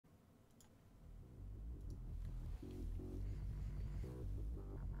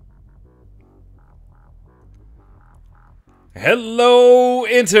Hello,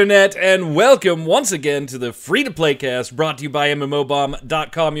 Internet, and welcome once again to the Free-to-Play cast, brought to you by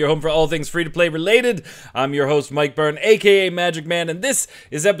MMOBomb.com, your home for all things free-to-play related. I'm your host, Mike Byrne, aka Magic Man, and this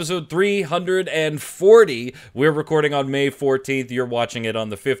is episode 340. We're recording on May 14th. You're watching it on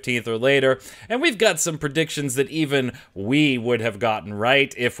the 15th or later, and we've got some predictions that even we would have gotten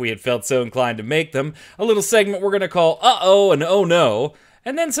right if we had felt so inclined to make them. A little segment we're going to call Uh-Oh and Oh No.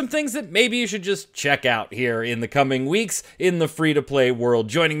 And then some things that maybe you should just check out here in the coming weeks in the free-to-play world.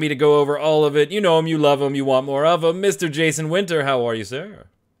 Joining me to go over all of it, you know him, you love him, you want more of him, Mr. Jason Winter. How are you, sir?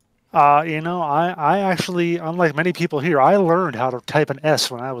 I actually, unlike many people here, I learned how to type an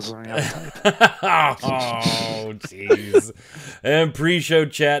S when I was learning how to type. Oh, jeez. And pre-show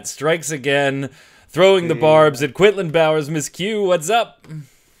chat strikes again, throwing the barbs at Quitland Bowers. Miss Q, what's up?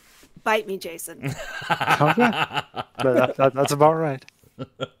 Bite me, Jason. Okay. That's about right.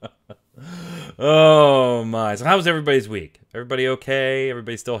 Oh my. So how's everybody's week? Everybody okay?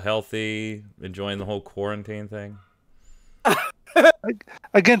 Everybody still healthy? Enjoying the whole quarantine thing?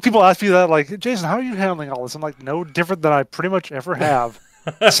 Again, people ask me that, like, Jason, how are you handling all this? I'm like, no different than I pretty much ever have.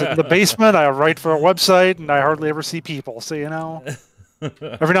 Sit in the basement, I write for a website, and I hardly ever see people. So, you know,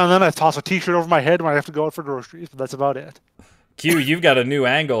 every now and then I toss a t-shirt over my head when I have to go out for groceries, but that's about it. Q, you've got a new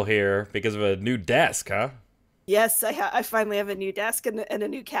angle here because of a new desk, huh? Yes, I finally have a new desk and a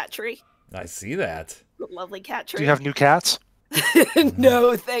new cat tree. I see that. A lovely cat tree. Do you have new cats?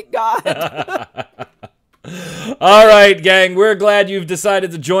 No, thank God. All right, gang, we're glad you've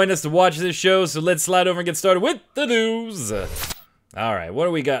decided to join us to watch this show, so let's slide over and get started with the news. All right, what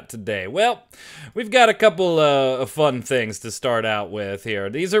do we got today? Well, we've got a couple of fun things to start out with here.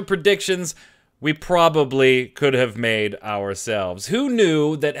 These are predictions we probably could have made ourselves. Who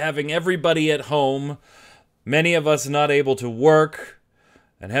knew that having everybody at home, many of us not able to work,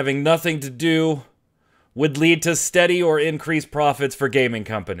 and having nothing to do would lead to steady or increased profits for gaming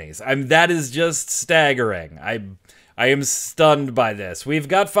companies? That is just staggering. I am stunned by this. We've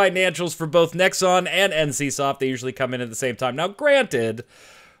got financials for both Nexon and NCSoft. They usually come in at the same time. Now, granted,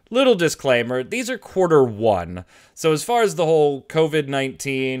 little disclaimer, these are quarter one. So as far as the whole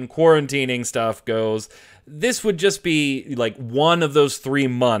COVID-19 quarantining stuff goes, this would just be like one of those 3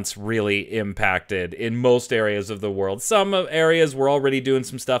 months really impacted in most areas of the world. Some areas were already doing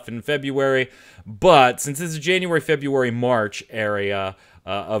some stuff in February, but since this is January, February, March area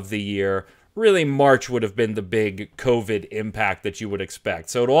of the year, really March would have been the big COVID impact that you would expect.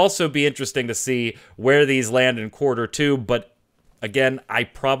 So it'll also be interesting to see where these land in quarter two, but again, I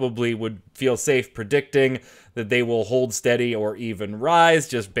probably would feel safe predicting that they will hold steady or even rise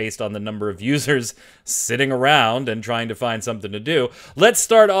just based on the number of users sitting around and trying to find something to do. Let's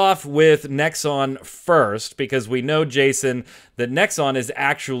start off with Nexon first, because we know, Jason, that Nexon is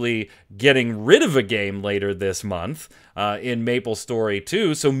actually getting rid of a game later this month in MapleStory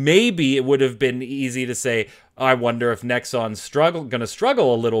 2, so maybe it would have been easy to say, I wonder if Nexon's going to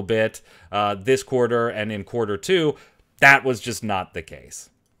struggle a little bit this quarter and in quarter two. That was just not the case.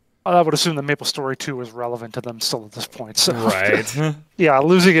 I would assume that MapleStory 2 is relevant to them still at this point. So. Right. Yeah,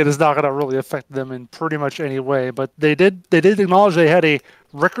 losing it is not going to really affect them in pretty much any way. But they did acknowledge they had a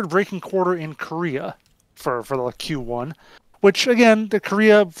record-breaking quarter in Korea for the Q1, which, again,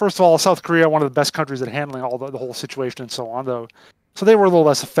 first of all, South Korea, one of the best countries at handling all the whole situation and so on, though. So they were a little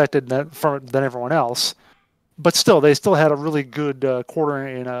less affected than everyone else. But still, they still had a really good quarter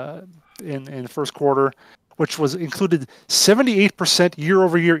in the first quarter, which was included 78%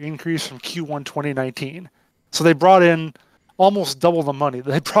 year-over-year increase from Q1 2019. So they brought in almost double the money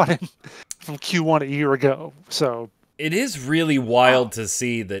they brought in from Q1 a year ago. So it is really wild to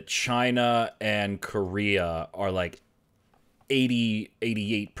see that China and Korea are like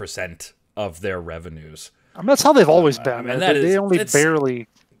 88% of their revenues. I mean, that's how they've always been. They only barely...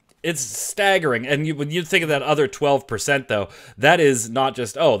 It's staggering. And when you think of that other 12%, though, that is not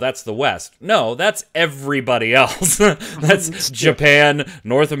just, oh, that's the West. No, that's everybody else. That's Japan,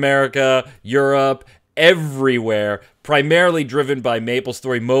 North America, Europe, everywhere. Primarily driven by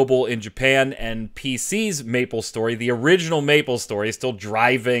MapleStory Mobile in Japan and PC's MapleStory. The original MapleStory is still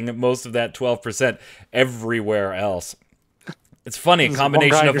driving most of that 12% everywhere else. It's funny, a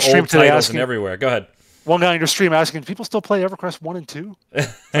combination of old titles and everywhere. Go ahead. One guy on your stream asking, people still play EverQuest 1 and 2?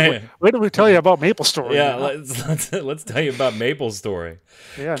 Wait till we tell you about MapleStory. Yeah, let's tell you about MapleStory.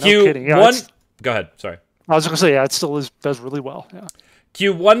 Yeah, no kidding. Yeah, Go ahead, sorry. I was going to say, yeah, it still does really well. Yeah.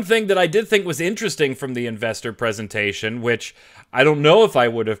 Q, one thing that I did think was interesting from the investor presentation, which I don't know if I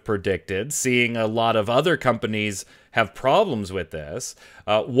would have predicted, seeing a lot of other companies have problems with this.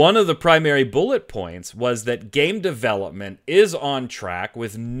 One of the primary bullet points was that game development is on track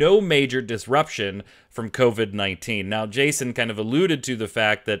with no major disruption from COVID-19. Now, Jason kind of alluded to the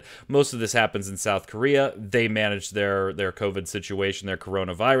fact that most of this happens in South Korea. They managed their COVID situation, their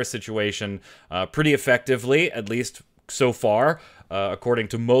coronavirus situation, pretty effectively, at least so far, according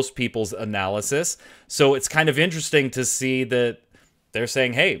to most people's analysis. So it's kind of interesting to see that they're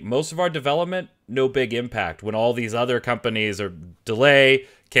saying, hey, most of our development, no big impact. When all these other companies are delay,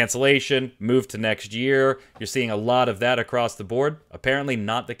 cancellation, move to next year, you're seeing a lot of that across the board. Apparently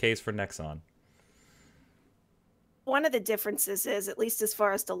not the case for Nexon. One of the differences is, at least as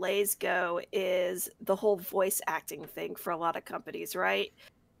far as delays go, is the whole voice acting thing for a lot of companies, right?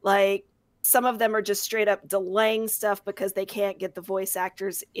 Like, some of them are just straight up delaying stuff because they can't get the voice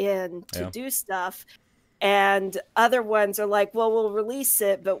actors in to do stuff. And other ones are like, well, we'll release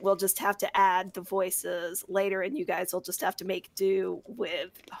it, but we'll just have to add the voices later, and you guys will just have to make do with,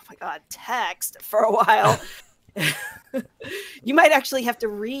 oh my God, text for a while. You might actually have to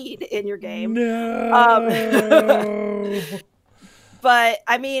read in your game. No. But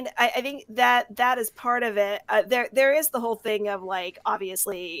I mean, I think that is part of it. There is the whole thing of, like,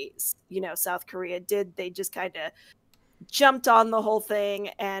 obviously, you know, South Korea they just kind of jumped on the whole thing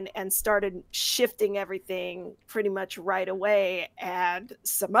and started shifting everything pretty much right away, and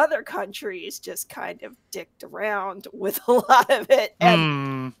some other countries just kind of dicked around with a lot of it,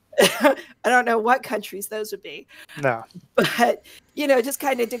 and I don't know what countries those would be. No, but you know, just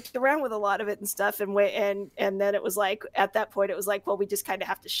kind of dicked around with a lot of it and stuff, and then it was like, at that point it was like, well, we just kind of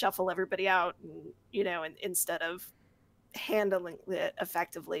have to shuffle everybody out, and, you know, instead of handling it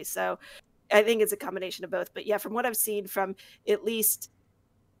effectively. So I think it's a combination of both. But yeah, from what I've seen from at least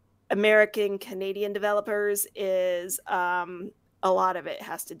American Canadian developers is a lot of it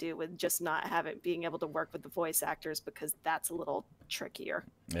has to do with just not being able to work with the voice actors, because that's a little trickier.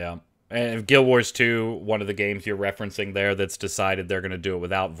 Yeah. And Guild Wars 2, one of the games you're referencing there, that's decided they're going to do it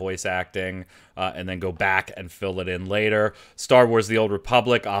without voice acting and then go back and fill it in later. Star Wars The Old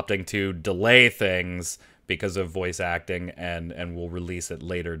Republic opting to delay things because of voice acting, and will release at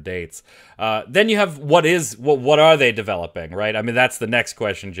later dates. Then you have what are they developing, right? I mean, that's the next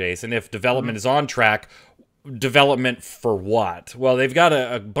question, Jason. If development is on track, development for what? Well, they've got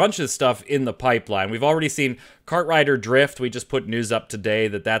a bunch of stuff in the pipeline. We've already seen Kart Rider Drift. We just put news up today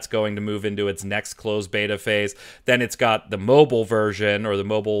that that's going to move into its next closed beta phase. Then it's got the mobile version, or the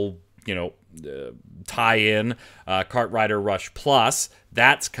mobile, you know, tie-in, Kart Rider Rush Plus.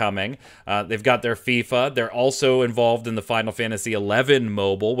 That's coming. They've got their FIFA. They're also involved in the Final Fantasy XI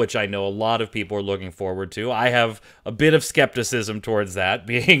mobile, which I know a lot of people are looking forward to. I have a bit of skepticism towards that,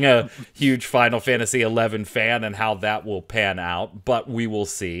 being a huge Final Fantasy XI fan, and how that will pan out, but we will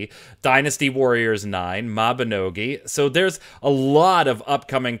see. Dynasty Warriors 9, Mabinogi. So there's a lot of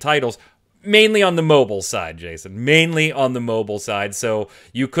upcoming titles. Mainly on the mobile side, Jason. Mainly on the mobile side. So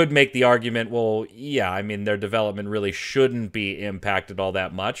you could make the argument, well, yeah, I mean, their development really shouldn't be impacted all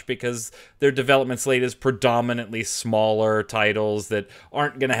that much, because their development slate is predominantly smaller titles that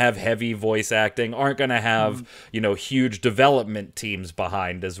aren't going to have heavy voice acting, aren't going to have, you know, huge development teams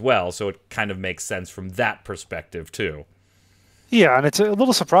behind as well. So it kind of makes sense from that perspective, too. Yeah, and it's a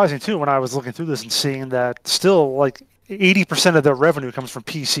little surprising, too, when I was looking through this and seeing that still, like, 80% of their revenue comes from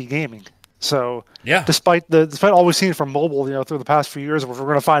PC gaming. So, yeah, despite all we've seen from mobile, you know, through the past few years, which we're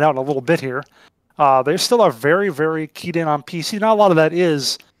going to find out in a little bit here, they still are very, very keyed in on PC. Now, a lot of that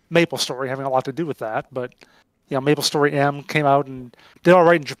is MapleStory having a lot to do with that, but, you know, MapleStory M came out and did all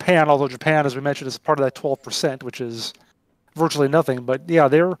right in Japan, although Japan, as we mentioned, is part of that 12%, which is virtually nothing. But yeah,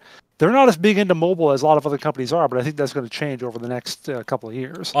 they're not as big into mobile as a lot of other companies are, but I think that's going to change over the next couple of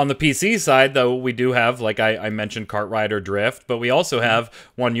years. On the PC side, though, we do have, like I mentioned, Kart Rider Drift, but we also have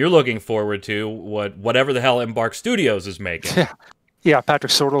one you're looking forward to, whatever the hell Embark Studios is making. Yeah,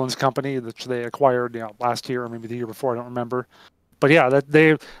 Patrick Soderlund's company, which they acquired, you know, last year or maybe the year before, I don't remember. But yeah,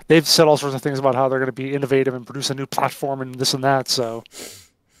 they've said all sorts of things about how they're going to be innovative and produce a new platform and this and that. So.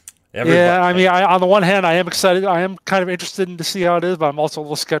 Yeah, I mean, on the one hand, I am excited. I am kind of interested to see how it is, but I'm also a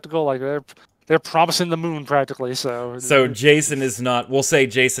little skeptical. Like they're promising the moon practically. So Jason is not. We'll say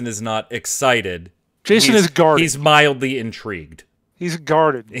Jason is not excited. Jason is guarded. He's mildly intrigued. He's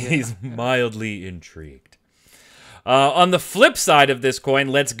guarded. Yeah. He's mildly intrigued. On the flip side of this coin,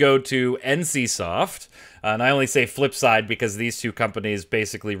 let's go to NCSoft. And I only say flip side because these two companies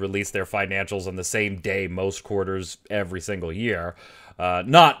basically release their financials on the same day most quarters every single year.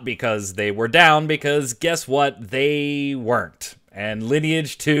 Not because they were down, because guess what? They weren't. And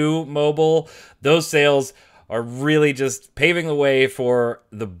Lineage 2 mobile, those sales are really just paving the way for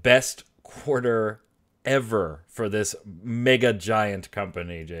the best quarter ever for this mega giant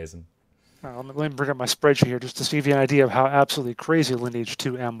company, Jason. Let me bring up my spreadsheet here just to give you an idea of how absolutely crazy Lineage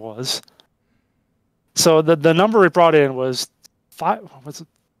 2M was. So the number it brought in was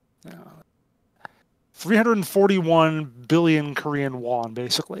 341 billion Korean won,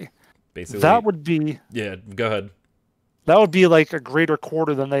 basically. That would be... Yeah, go ahead. That would be like a greater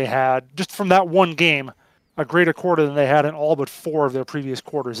quarter than they had, just from that one game, a greater quarter than they had in all but 4 of their previous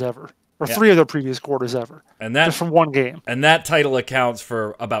quarters ever. Or 3 of their previous quarters ever. And that, just from one game. And that title accounts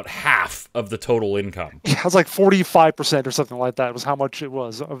for about half of the total income. Yeah, it was like 45% or something like that was how much it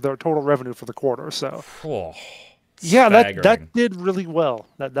was of their total revenue for the quarter. So, yeah, that did really well.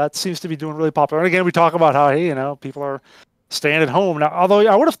 That seems to be doing really popular. And again, we talk about how, hey, people are staying at home. Now, although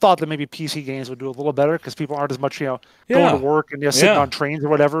I would have thought that maybe PC games would do a little better because people aren't as much, going to work and sitting on trains or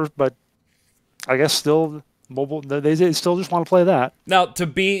whatever. But I guess still... mobile, they still just want to play that. Now, to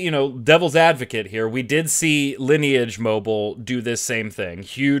be, devil's advocate here, we did see Lineage Mobile do this same thing.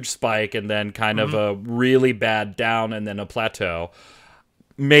 Huge spike and then kind of a really bad down and then a plateau.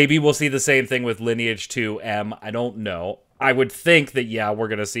 Maybe we'll see the same thing with Lineage 2M. I don't know. I would think that, we're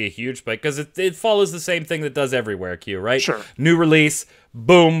going to see a huge spike because it follows the same thing that does everywhere, Q, right? Sure. New release,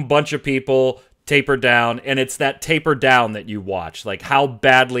 boom, bunch of people, taper down, and it's that taper down that you watch. Like, how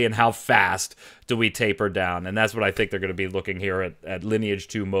badly and how fast do we taper down? And that's what I think they're going to be looking here at Lineage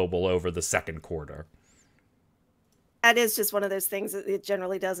 2 Mobile over the second quarter. That is just one of those things that it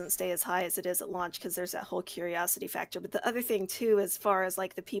generally doesn't stay as high as it is at launch because there's that whole curiosity factor. But the other thing, too, as far as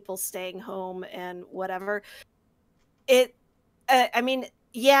like the people staying home and whatever, most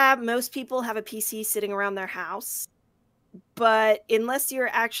people have a PC sitting around their house. But unless you're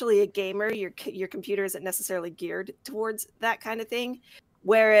actually a gamer, your computer isn't necessarily geared towards that kind of thing.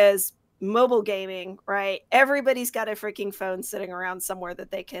 Whereas mobile gaming, right? Everybody's got a freaking phone sitting around somewhere that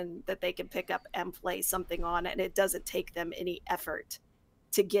they can pick up and play something on, and it doesn't take them any effort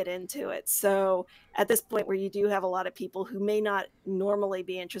to get into it. So at this point where you do have a lot of people who may not normally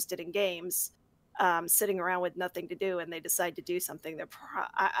be interested in games, sitting around with nothing to do, and they decide to do something,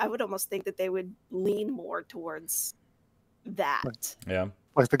 I would almost think that they would lean more towards that. Yeah.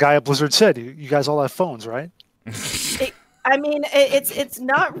 Like the guy at Blizzard said, you guys all have phones, right? It's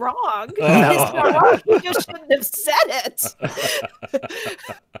not wrong. It's not wrong. You just shouldn't have said it.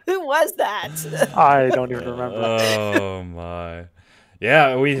 Who was that? I don't even remember. Oh my.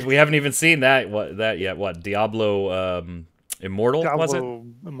 Yeah, we haven't even seen that yet. What, Diablo Immortal, was it?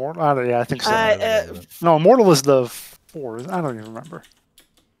 Immortal? I think so. No, Immortal is the 4. I don't even remember.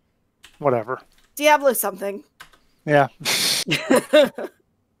 Whatever. Diablo something. Yeah.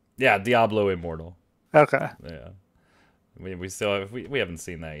 Yeah, Diablo Immortal. Okay. Yeah. We still we haven't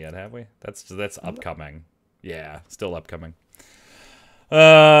seen that yet, have we? That's upcoming. Yeah, still upcoming.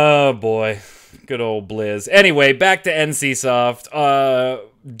 Oh boy. Good old Blizz. Anyway, back to NCSoft.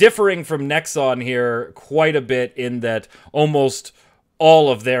 Differing from Nexon here quite a bit in that almost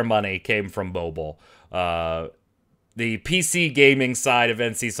all of their money came from mobile. The PC gaming side of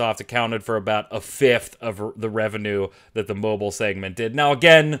NCSoft accounted for about a fifth of the revenue that the mobile segment did. Now,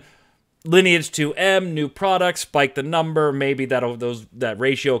 again, Lineage 2M, new products, spike the number. Maybe that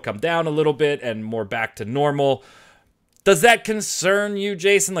ratio will come down a little bit and more back to normal. Does that concern you,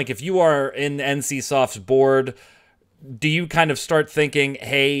 Jason? Like, if you are in NCSoft's board, do you kind of start thinking,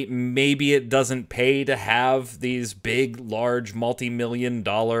 hey, maybe it doesn't pay to have these big, large,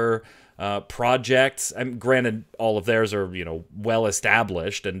 multi-million-dollar projects? Granted, all of theirs are, well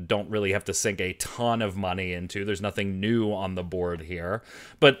established and don't really have to sink a ton of money into. There's nothing new on the board here,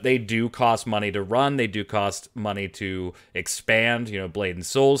 but they do cost money to run. They do cost money to expand. Blade and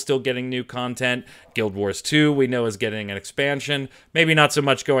Soul still getting new content. Guild Wars 2 we know is getting an expansion. Maybe not so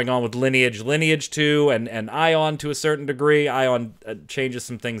much going on with Lineage 2 and Ion to a certain degree. Ion changes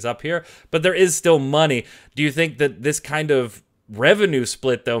some things up here, but there is still money. Do you think that this kind of revenue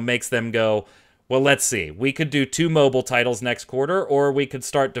split, though, makes them go, well, let's see. We could do 2 mobile titles next quarter, or we could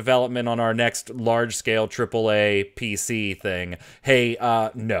start development on our next large-scale AAA PC thing. Hey,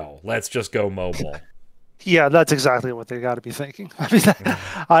 no, let's just go mobile. Yeah, that's exactly what they got to be thinking. I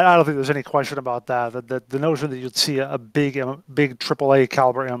don't think there's any question about that. The notion that you'd see a big AAA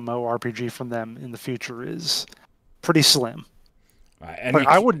caliber MMORPG from them in the future is pretty slim. And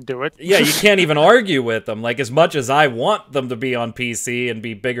I wouldn't do it. Yeah, you can't even argue with them. Like, as much as I want them to be on PC and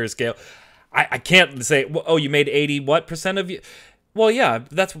be bigger scale, I can't say, oh, you made 80% of you. Well, yeah,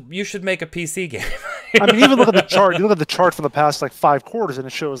 you should make a PC game. I mean, even look at the chart. You look at the chart for the past like 5 quarters, and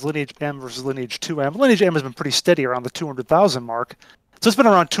it shows Lineage M versus Lineage 2M. Lineage M has been pretty steady around the 200,000 mark, so it's been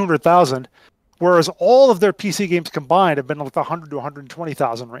around 200,000. Whereas all of their PC games combined have been like the 100 to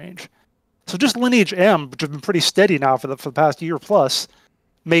 120,000 range. So just Lineage M, which has been pretty steady now for the past year plus,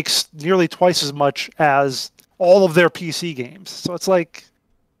 makes nearly twice as much as all of their PC games. So it's like,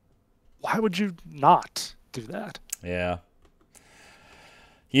 why would you not do that? Yeah.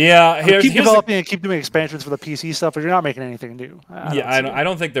 Yeah, keep developing and keep doing expansions for the PC stuff, but you're not making anything new. I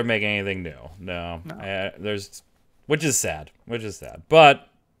don't think they're making anything new. No. Which is sad. But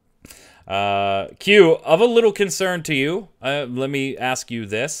Q, of a little concern to you, let me ask you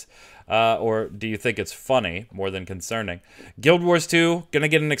this. Or do you think it's funny more than concerning? Guild Wars 2 gonna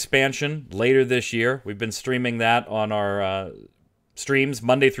get an expansion later this year. We've been streaming that on our streams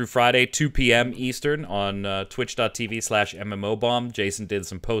Monday through Friday, 2 p.m. Eastern on twitch.tv/MMOBomb. Jason did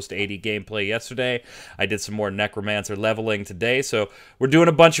some post-80 gameplay yesterday. I did some more Necromancer leveling today. So we're doing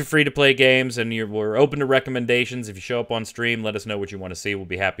a bunch of free-to-play games, and we're open to recommendations. If you show up on stream, let us know what you want to see. We'll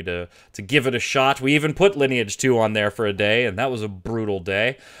be happy to give it a shot. We even put Lineage 2 on there for a day, and that was a brutal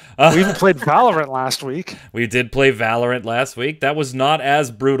day. We even played Valorant last week. We did play Valorant last week. That was not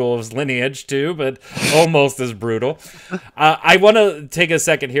as brutal as Lineage 2, but almost as brutal. I want to take a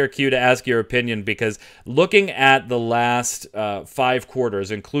second here, Q, to ask your opinion, because looking at the last 5 quarters,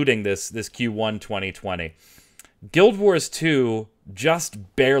 including this Q1 2020, Guild Wars 2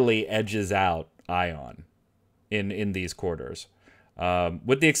 just barely edges out Ion in these quarters.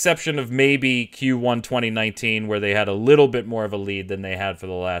 With the exception of maybe Q1 2019, where they had a little bit more of a lead than they had for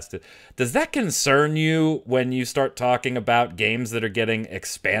the last. Does that concern you when you start talking about games that are getting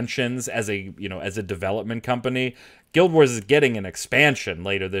expansions as a development company? Guild Wars is getting an expansion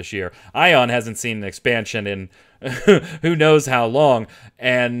later this year. Ion hasn't seen an expansion in who knows how long.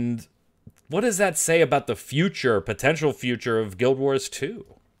 And what does that say about the potential future of Guild Wars 2?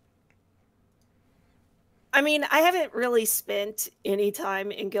 I mean, I haven't really spent any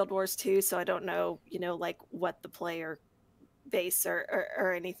time in Guild Wars 2, so I don't know, like what the player base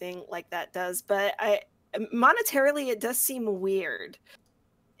or anything like that does. But monetarily, it does seem weird.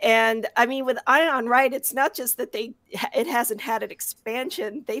 And I mean, with Ion, right? It's not just that it hasn't had an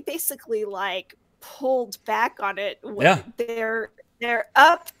expansion. They basically like pulled back on it. Yeah. Their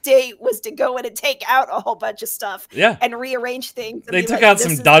update was to go in and take out a whole bunch of stuff. Yeah. And rearrange things. They took out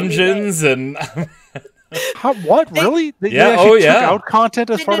some dungeons and. What really? They took out content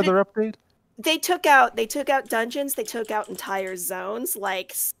as part of their update. They took out dungeons. They took out entire zones,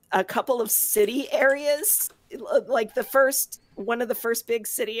 like a couple of city areas. Like one of the first big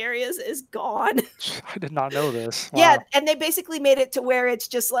city areas is gone. I did not know this. Wow. Yeah, and they basically made it to where it's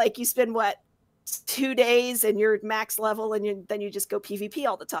just like you spend 2 days and you're max level, and then you just go PvP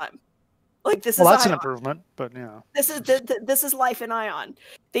all the time. Like this is that's Ion. an improvement, but yeah. This is life in Ion.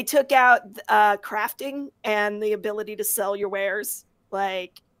 They took out crafting and the ability to sell your wares.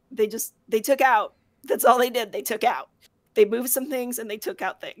 Like they took out. That's all they did. They took out. They moved some things and they took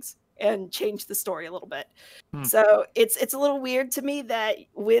out things and changed the story a little bit. So it's a little weird to me that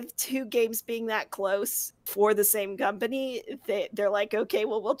with 2 games being that close for the same company, they're like, okay,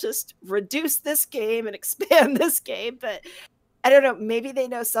 well, we'll just reduce this game and expand this game. But I don't know, maybe they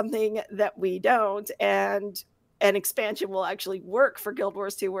know something that we don't, and an expansion will actually work for Guild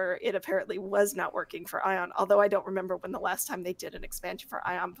Wars 2, where it apparently was not working for Ion, although I don't remember when the last time they did an expansion for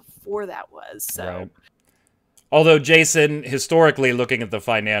Ion before that was. So. Right. Although, Jason, historically, looking at the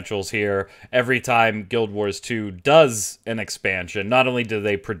financials here, every time Guild Wars 2 does an expansion, not only do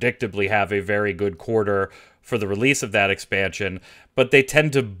they predictably have a very good quarter for the release of that expansion, but they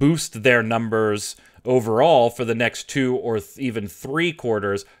tend to boost their numbers overall for the next 2 or even 3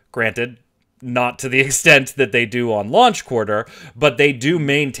 quarters. Granted, not to the extent that they do on launch quarter, but they do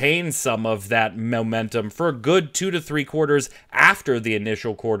maintain some of that momentum for a good 2 to 3 quarters after the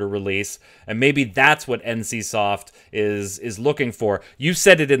initial quarter release, and maybe that's what NCSoft is looking for. You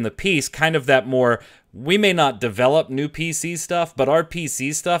said it in the piece, kind of that more, we may not develop new PC stuff, but our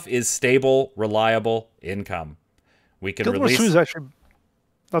PC stuff is stable, reliable income. We can release... Guild Wars 2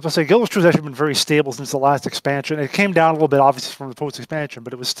 has actually been very stable since the last expansion. It came down a little bit, obviously, from the post-expansion,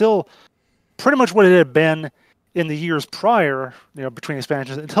 but it was still pretty much what it had been in the years prior, between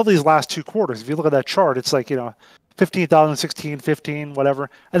expansions, until these last 2 quarters. If you look at that chart, it's like, 15,000, 16, 15, whatever,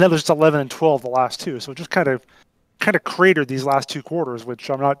 and then there's just 11 and 12 the last 2. So it just kind of cratered these last 2 quarters, which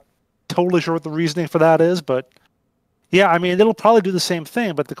I'm not totally sure what the reasoning for that is, but yeah, I mean, it'll probably do the same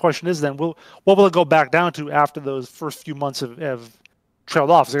thing. But the question is then, what will it go back down to after those first few months have trailed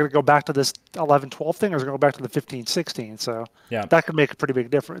off? Is it going to go back to this 11, 12 thing, or is it going to go back to the 15, 16? So yeah, that could make a pretty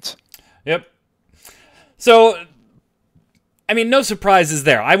big difference. Yep. So, I mean, no surprises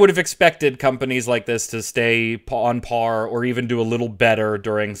there. I would have expected companies like this to stay on par or even do a little better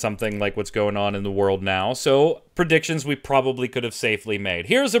during something like what's going on in the world now. So, predictions we probably could have safely made.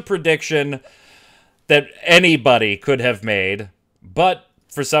 Here's a prediction that anybody could have made, but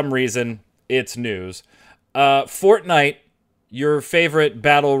for some reason, it's news. Fortnite, your favorite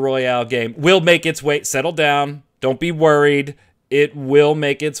battle royale game, will make its way. Settle down. Don't be worried. It will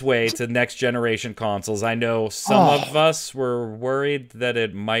make its way to next generation consoles. I know some of us were worried that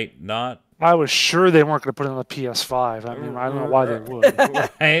it might not. I was sure they weren't going to put it on the PS5. I mean, I don't know why they would.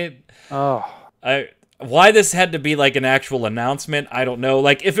 Right? Oh. Why this had to be like an actual announcement, I don't know.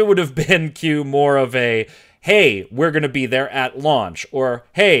 Like, if it would have been more of a, hey, we're going to be there at launch, or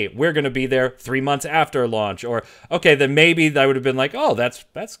hey, we're going to be there 3 months after launch, or okay, then maybe I would have been like, oh, that's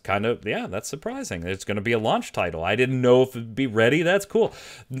kind of, yeah, that's surprising. It's going to be a launch title. I didn't know if it'd be ready. That's cool.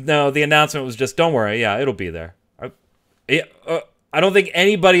 No, the announcement was just, don't worry, yeah, it'll be there. I don't think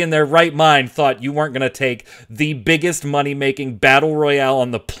anybody in their right mind thought you weren't going to take the biggest money-making battle royale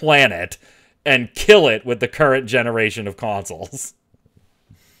on the planet and kill it with the current generation of consoles.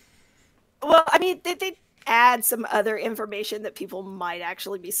 Well, I mean, they add some other information that people might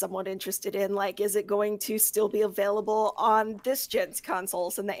actually be somewhat interested in, like, is it going to still be available on this gen's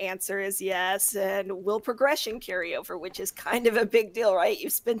consoles? And the answer is yes. And will progression carry over, which is kind of a big deal, right?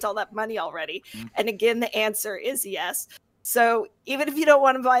 You've spent all that money already. And again, the answer is yes. So even if you don't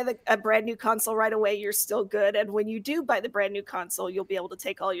want to buy a brand new console right away, you're still good. And when you do buy the brand new console, you'll be able to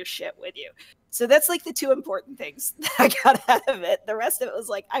take all your shit with you. So that's like the two important things that I got out of it. The rest of it was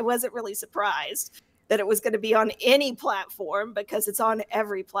like, I wasn't really surprised that it was going to be on any platform because it's on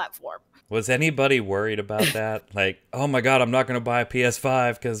every platform. Was anybody worried about that? Like, oh my God, I'm not going to buy a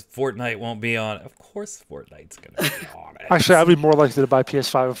PS5 because Fortnite won't be on. Of course Fortnite's going to be on it. Actually, I'd be more likely to buy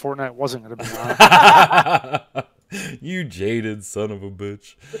PS5 if Fortnite wasn't going to be on it. You jaded son of a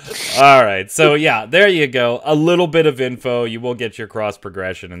bitch. All right, so yeah, there you go. A little bit of info. You will get your cross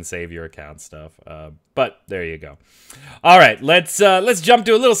progression and save your account stuff. But there you go. All right, let's jump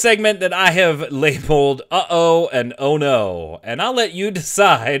to a little segment that I have labeled "Uh-oh" and "Oh no," and I'll let you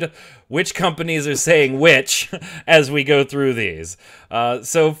decide which companies are saying which as we go through these.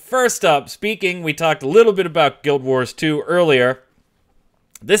 So first up, we talked a little bit about Guild Wars 2 earlier.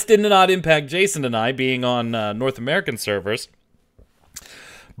 This did not impact Jason and I being on North American servers,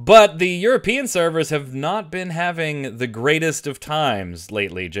 but the European servers have not been having the greatest of times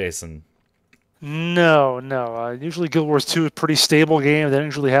lately, Jason. No. Usually Guild Wars 2 is a pretty stable game. They don't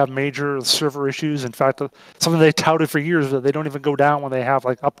usually have major server issues. In fact, something they touted for years, that they don't even go down when they have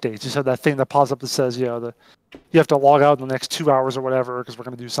like updates. You just have that thing that pops up that says, you have to log out in the next 2 hours or whatever because we're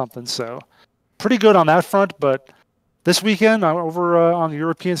going to do something. So pretty good on that front, but this weekend, over on the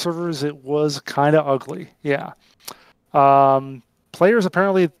European servers, it was kind of ugly. Yeah, players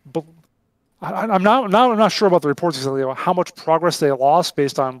apparently. I'm not sure about the reports exactly about how much progress they lost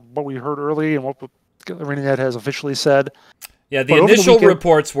based on what we heard early and what ArenaNet has officially said. Yeah, the initial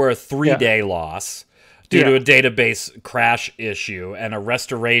reports were a 3-day loss due to a database crash issue and a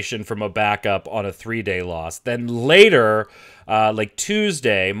restoration from a backup on a 3-day loss. Then later, like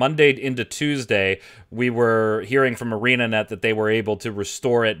Monday into Tuesday, we were hearing from ArenaNet that they were able to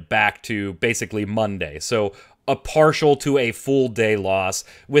restore it back to basically Monday. So a partial to a full day loss,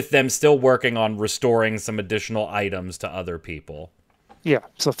 with them still working on restoring some additional items to other people. Yeah,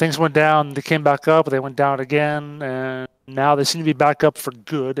 so things went down, they came back up, they went down again, and now they seem to be back up for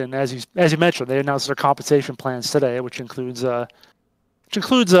good. And as you mentioned, they announced their compensation plans today, which includes a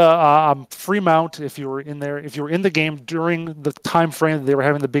free mount if you were in the game during the time frame that they were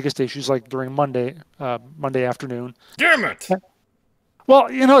having the biggest issues, like during Monday afternoon. Damn it! Well,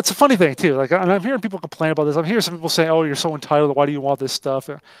 it's a funny thing too. Like, and I'm hearing people complain about this. I'm hearing some people say, "Oh, you're so entitled. Why do you want this stuff?"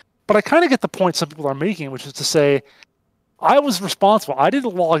 But I kind of get the point some people are making, which is to say, I was responsible. I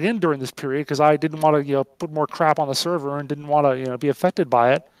didn't log in during this period because I didn't want to, put more crap on the server and didn't want to, be affected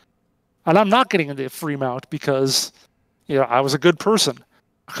by it. And I'm not getting the free mount because, I was a good person.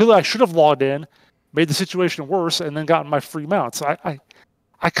 Clearly, I should have logged in, made the situation worse, and then gotten my free mount. So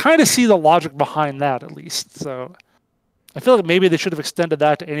I kind of see the logic behind that, at least. So I feel like maybe they should have extended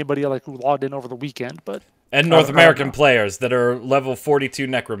that to anybody who logged in over the weekend, but. And North American players that are level 42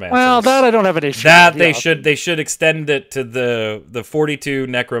 necromancers. Well, that I don't have an issue with. They should extend it to the 42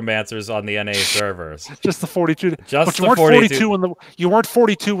 necromancers on the NA servers. Just the 42. Just but you weren't 42 you weren't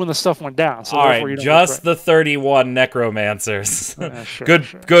 42 when the stuff went down. So all right, just the 31 necromancers.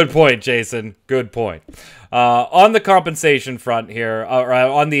 Good point, Jason. Good point. On the compensation front here, or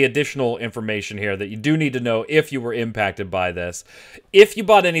on the additional information here that you do need to know if you were impacted by this. If you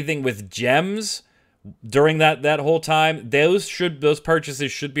bought anything with gems, during that whole time, those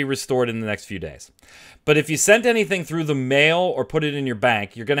purchases should be restored in the next few days. But if you sent anything through the mail or put it in your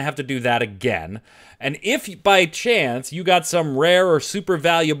bank, you're going to have to do that again. And if by chance you got some rare or super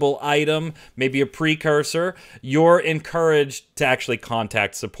valuable item, maybe a precursor, you're encouraged to actually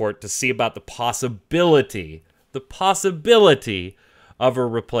contact support to see about the possibility of a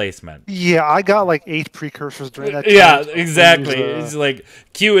replacement. Yeah, I got like 8 precursors during that time. Yeah, exactly. It's like,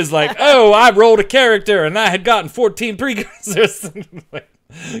 Q is like, oh, I rolled a character and I had gotten 14 precursors.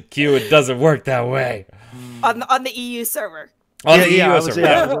 Q, it doesn't work that way. On the EU server. On the EU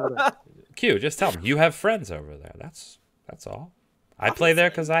server. Yeah. Q, just tell them you have friends over there. That's all. I play there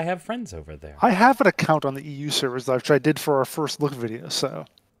because I have friends over there. I have an account on the EU servers, which I did for our first look video. So,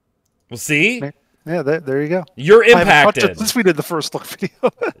 well, see, yeah, there you go. You're impacted. Since we did the first look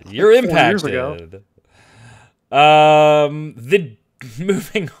video. You're impacted. 4 years ago.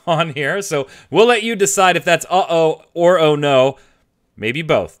 Moving on here. So we'll let you decide if that's uh-oh or oh no. Maybe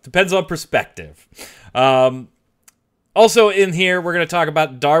both. Depends on perspective. Also in here, we're going to talk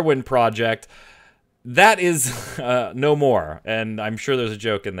about Darwin Project. That is no more, and I'm sure there's a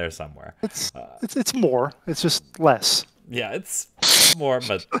joke in there somewhere. It's more. It's just less. Yeah, it's more,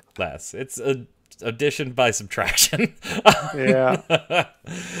 but less. It's addition by subtraction. Yeah.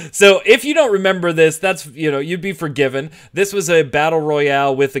 So if you don't remember this, that's, you'd be forgiven. This was a battle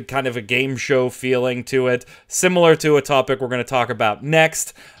royale with a kind of a game show feeling to it, similar to a topic we're going to talk about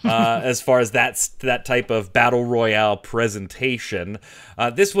next, as far as that type of battle royale presentation.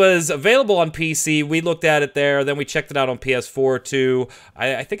 This was available on PC. We looked at it there, then we checked it out on PS4 too.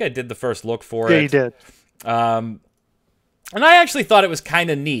 I think I did the first look for it. Yeah, you did. And I actually thought it was kind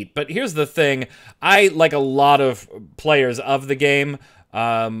of neat, but here's the thing. I, like a lot of players of the game,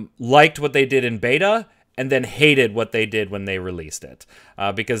 liked what they did in beta and then hated what they did when they released it.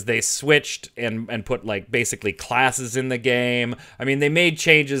 Because they switched and put, like, basically classes in the game. I mean, they made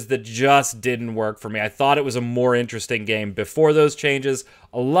changes that just didn't work for me. I thought it was a more interesting game before those changes.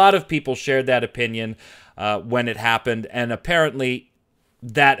 A lot of people shared that opinion when it happened, and apparently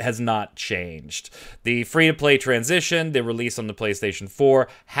that has not changed. The free-to-play transition, the release on the PlayStation 4,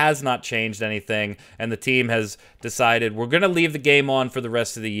 has not changed anything, and the team has decided we're going to leave the game on for the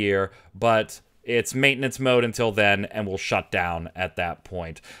rest of the year, but it's maintenance mode until then, and we'll shut down at that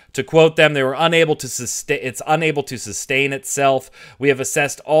point. To quote them, they were unable to sustain. It's unable to sustain itself. We have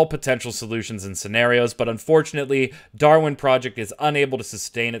assessed all potential solutions and scenarios, but unfortunately, Darwin Project is unable to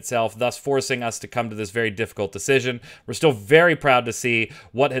sustain itself, thus forcing us to come to this very difficult decision. We're still very proud to see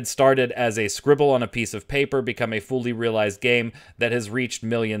what had started as a scribble on a piece of paper become a fully realized game that has reached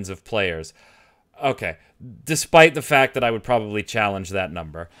millions of players. Okay, despite the fact that I would probably challenge that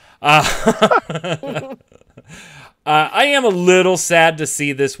number. I am a little sad to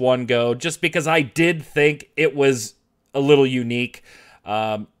see this one go, just because I did think it was a little unique.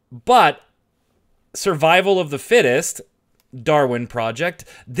 But survival of the fittest, Darwin Project,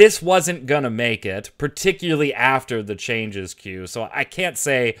 this wasn't going to make it, particularly after the changes, Q. So I can't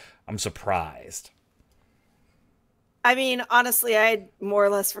say I'm surprised. I mean, honestly, I had more or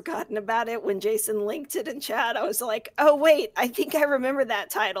less forgotten about it when Jason linked it in chat. I was like, oh, wait, I think I remember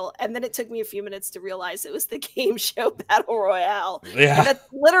that title. And then it took me a few minutes to realize it was the Game Show Battle Royale. Yeah. And that's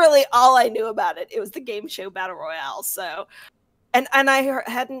literally all I knew about it. It was the Game Show Battle Royale. So, and I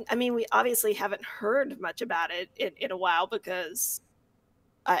hadn't, I mean, we obviously haven't heard much about it in a while because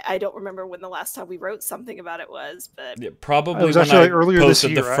I don't remember when the last time we wrote something about it was, but yeah, probably it was when actually I like earlier this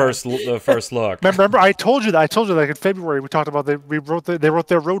posted year, the first look. Remember, I told you that like in February we talked about they wrote their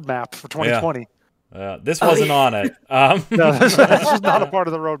roadmap for 2020. This wasn't on it. No, this is not a part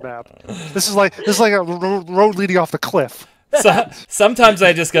of the roadmap. This is like a road leading off the cliff. Sometimes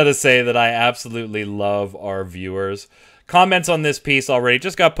I just gotta say that I absolutely love our viewers. Comments on this piece already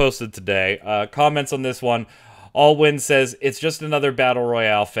just got posted today. Comments on this one. Allwin says, it's just another Battle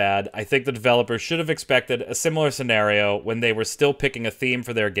Royale fad. I think the developers should have expected a similar scenario when they were still picking a theme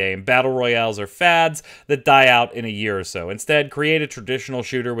for their game. Battle Royales are fads that die out in a year or so. Instead, create a traditional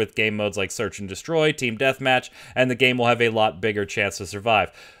shooter with game modes like Search and Destroy, Team Deathmatch, and the game will have a lot bigger chance to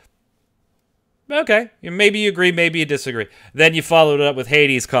survive. Okay, maybe you agree, maybe you disagree. Then you followed it up with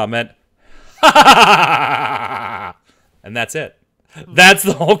Hades' comment. And that's it. That's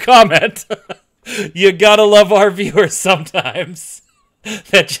the whole comment. You gotta love our viewers sometimes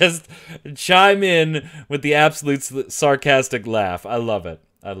that just chime in with the absolute sarcastic laugh. I love it.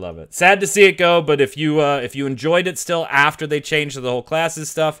 I love it. Sad to see it go, but if you enjoyed it still after they changed the whole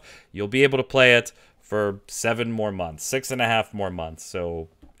classes stuff, you'll be able to play it for 7 more months, 6.5 more months. So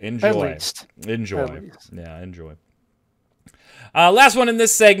enjoy. At least. Enjoy. At least. Yeah, enjoy. Last one in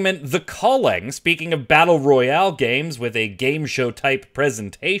this segment, The Calling. Speaking of Battle Royale games with a game show type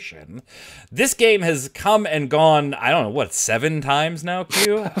presentation, this game has come and gone, I don't know, what, 7 times now,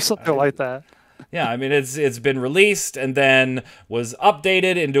 Q? Something like that. Yeah, I mean, it's been released and then was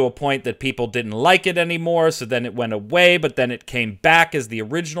updated into a point that people didn't like it anymore, so then it went away, but then it came back as the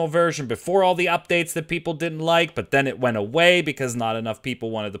original version before all the updates that people didn't like, but then it went away because not enough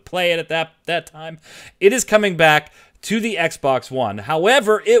people wanted to play it at that time. It is coming back to the Xbox One.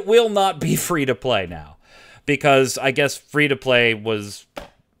 However, it will not be free-to-play now because I guess free-to-play was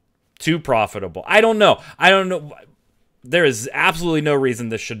too profitable. I don't know. There is absolutely no reason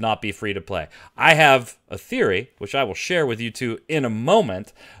this should not be free to play. I have a theory, which I will share with you two in a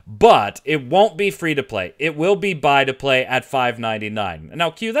moment, but it won't be free to play. It will be buy to play at $5.99.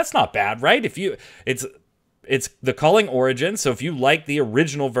 Now, Q, that's not bad, right? It's The Calling Origin, so if you like the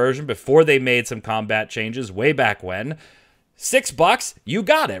original version before they made some combat changes way back when, $6, you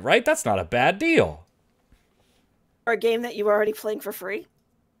got it, right? That's not a bad deal. For a game that you were already playing for free.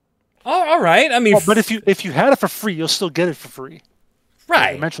 Oh, all right. I mean, but if you had it for free, you'll still get it for free.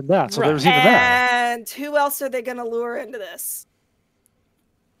 Right. I mentioned that, so right. there's even that. And who else are they going to lure into this?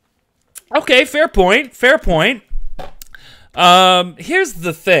 Okay, fair point. Fair point. Here's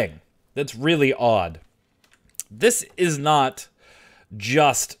the thing that's really odd. This is not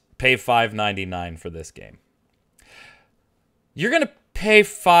just pay $5.99 for this game. You're going to pay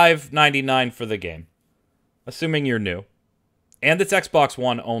 $5.99 for the game, assuming you're new. And it's Xbox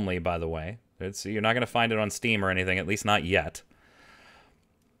One only, by the way. You're not going to find it on Steam or anything, at least not yet.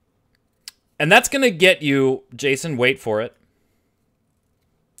 And that's going to get you, Jason, wait for it,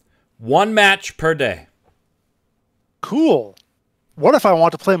 1 match per day. Cool. What if I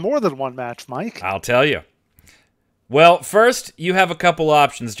want to play more than 1 match, Mike? I'll tell you. Well, first, you have a couple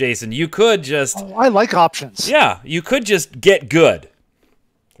options, Jason. You could just... Oh, I like options. Yeah, you could just get good.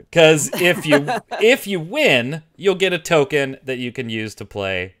 Because if you win, you'll get a token that you can use to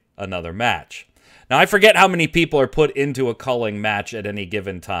play another match. Now, I forget how many people are put into a calling match at any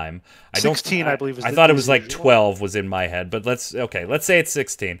given time. 16, I believe. I thought it was like 12 was in my head, but let's say it's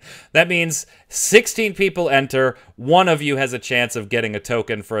 16. That means 16 people enter. 1 of you has a chance of getting a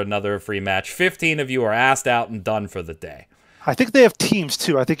token for another free match. 15 of you are asked out and done for the day. I think they have teams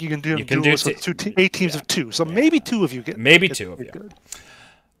too. I think you can do duels with 8 teams of 2. So maybe 2 of you get. Maybe 2 of you. Good.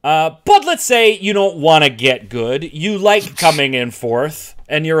 But let's say you don't want to get good. You like coming in 4th,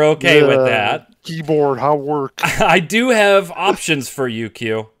 and you're okay with that. Keyboard, how work? I do have options for you,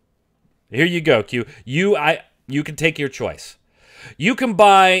 Q. Here you go, Q. You can take your choice. You can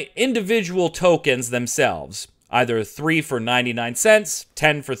buy individual tokens themselves, either 3 for 99 cents,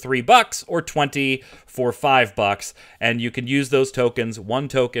 10 for $3, or 20 for $5, and you can use those tokens, 1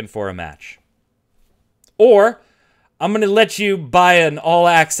 token for a match. Or I'm going to let you buy an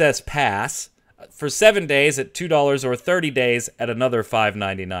all-access pass for 7 days at $2 or 30 days at another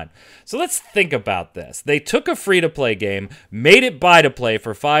 $5.99. So let's think about this. They took a free-to-play game, made it buy-to-play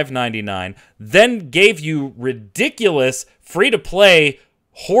for $5.99, then gave you ridiculous free-to-play,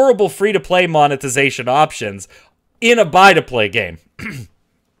 horrible free-to-play monetization options in a buy-to-play game.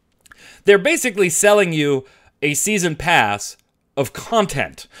 They're basically selling you a season pass of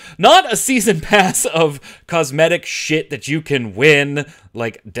content, not a season pass of cosmetic shit that you can win,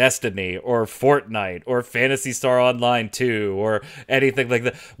 like Destiny or Fortnite or Phantasy Star Online 2 or anything like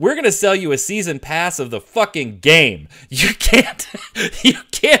that. We're gonna sell you a season pass of the fucking game. You can't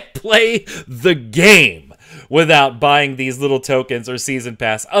play the game without buying these little tokens or season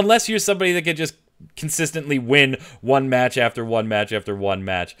pass, unless you're somebody that can just consistently win 1 match after 1 match after 1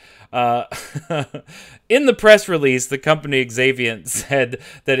 match. In the press release, the company Xaviant said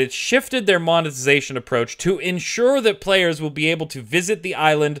that it shifted their monetization approach to ensure that players will be able to visit the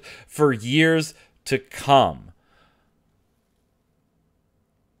island for years to come.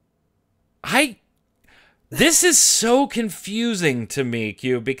 This is so confusing to me,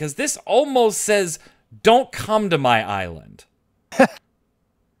 Q, because this almost says, don't come to my island.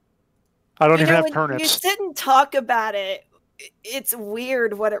 I don't even have turnips. You sit and talk about it. It's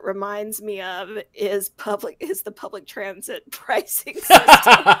weird. What it reminds me of is the public transit pricing system.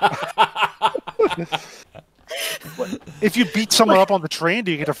 If you beat someone up on the train,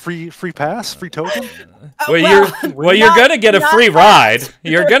 do you get a free pass, free token? You're gonna get a free ride.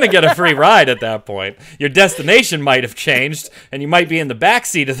 You're gonna get a free ride at that point. Your destination might have changed, and you might be in the back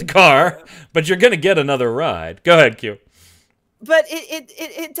seat of the car, but you're gonna get another ride. Go ahead, Q. But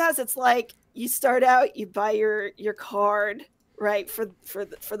it does. It's like you start out, you buy your card, right, for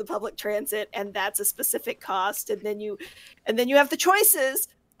the public transit, and that's a specific cost, and then you have the choices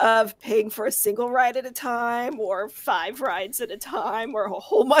of paying for a single ride at a time, or 5 rides at a time, or a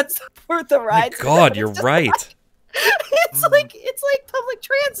whole month's worth of rides. My God, you're right. It's like public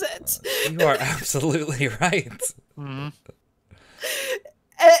transit. You are absolutely right.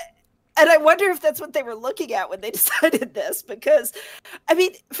 And I wonder if that's what they were looking at when they decided this, because, I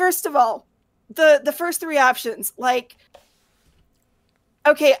mean, first of all, the first 3 options, like,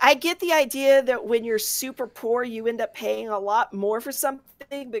 okay, I get the idea that when you're super poor, you end up paying a lot more for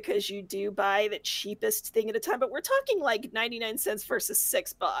something because you do buy the cheapest thing at a time, but we're talking like 99 cents versus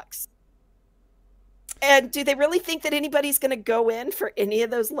 $6. And do they really think that anybody's going to go in for any of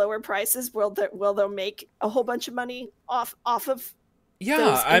those lower prices? Will they make a whole bunch of money off of?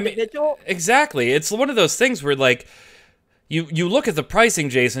 Yeah, I mean, exactly. It's one of those things where, like, you look at the pricing,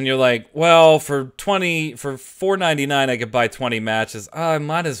 Jason. You're like, well, for $4.99, I could buy 20 matches. I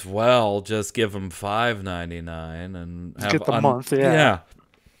might as well just give them $5.99 and have get the month. Yeah,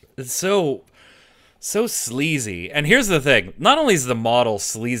 it's so sleazy. And here's the thing: not only is the model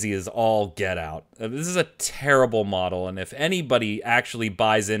sleazy as all get out, this is a terrible model. And if anybody actually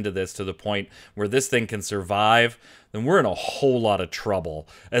buys into this to the point where this thing can survive, then we're in a whole lot of trouble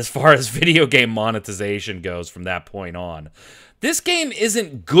as far as video game monetization goes from that point on. This game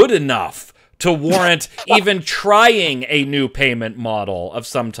isn't good enough to warrant even trying a new payment model of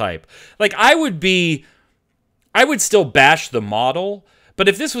some type. Like, I would still bash the model, but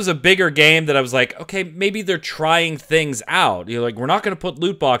if this was a bigger game that I was like, okay, maybe they're trying things out. You're like, we're not going to put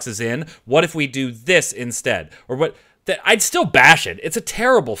loot boxes in. What if we do this instead? Or what? I'd still bash it. It's a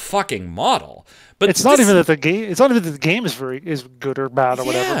terrible fucking model. But it's not even that the game. It's not even that the game is good or bad or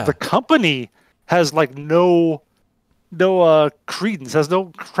whatever. The company has like no credence, has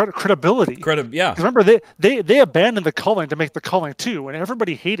no credibility. Yeah. Remember, they abandoned the culling to make the culling 2, and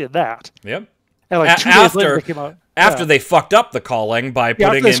everybody hated that. Yep. And like 2 days later, they came out. After they fucked up the calling by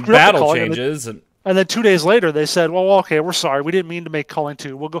putting in battle changes, and then 2 days later they said, "Well, okay, we're sorry, we didn't mean to make calling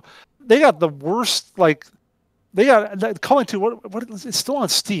 2. We'll go." They got the worst. Like, they got that calling 2. What? It's still on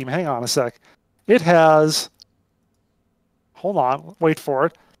Steam. Hang on a sec. It has. Hold on, wait for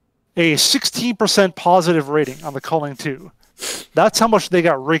it. A 16% positive rating on the calling 2. That's how much they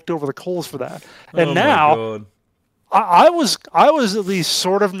got raked over the coals for that. And now, I was at least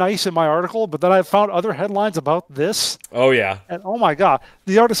sort of nice in my article, but then I found other headlines about this. Oh yeah. And oh my god,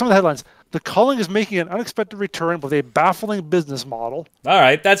 some of the headlines. The culling is making an unexpected return with a baffling business model. All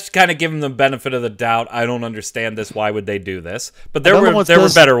right, that's kind of giving them the benefit of the doubt. I don't understand this. Why would they do this? But there were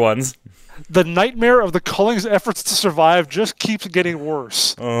better ones. The nightmare of the culling's efforts to survive just keeps getting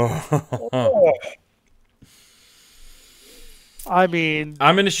worse. Oh. I mean,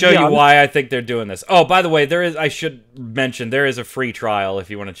 I'm going to show you why I think they're doing this. Oh, by the way, I should mention there is a free trial if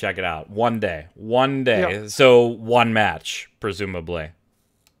you want to check it out. One day. Yeah. So 1 match, presumably.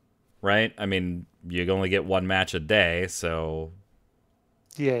 Right? I mean, you only get 1 match a day, so...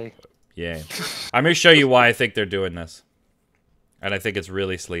 Yay. I'm going to show you why I think they're doing this. And I think it's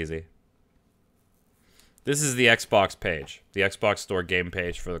really sleazy. This is the Xbox page. The Xbox Store game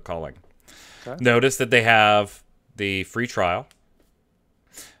page for the culling. Okay. Notice that they have the free trial.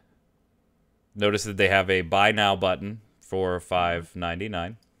 Notice that they have a buy now button for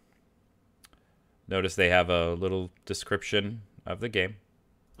 $5.99. Notice they have a little description of the game.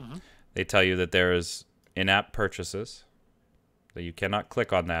 Mm-hmm. They tell you that there is in-app purchases, that you cannot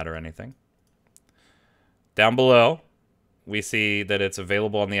click on that or anything. Down below, we see that it's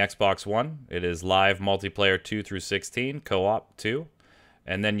available on the Xbox One. It is live multiplayer 2 through 16, co-op 2.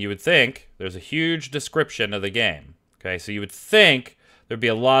 And then you would think there's a huge description of the game. Okay, so you would think there'd be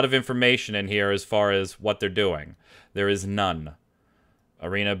a lot of information in here as far as what they're doing. There is none.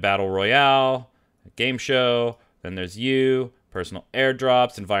 Arena Battle Royale, game show, then there's you, personal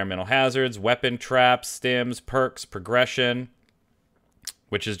airdrops, environmental hazards, weapon traps, stims, perks, progression,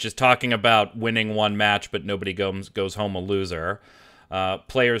 which is just talking about winning 1 match but nobody goes home a loser.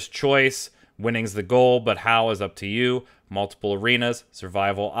 Player's choice, winning's the goal, but how is up to you. Multiple arenas,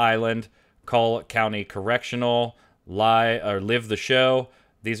 survival island, call county correctional, live the show.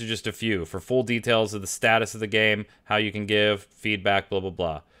 These are just a few. For full details of the status of the game, how you can give feedback, blah, blah,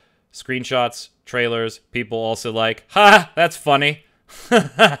 blah. Screenshots, trailers, people also like, ha, that's funny.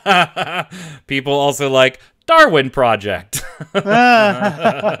 People also like, Darwin Project.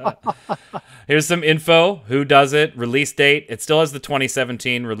 Here's some info. Who does it? Release date. It still has the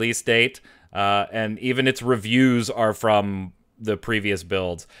 2017 release date. And even its reviews are from the previous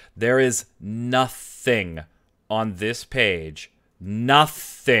builds. There is nothing on this page.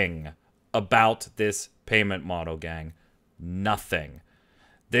 Nothing about this payment model, gang. Nothing.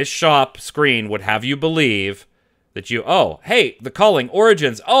 This shop screen would have you believe that you, oh, hey, the culling,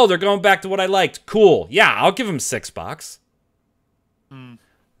 Origins, oh, they're going back to what I liked. Cool. Yeah, I'll give them $6.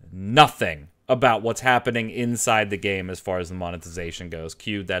 Nothing about what's happening inside the game as far as the monetization goes.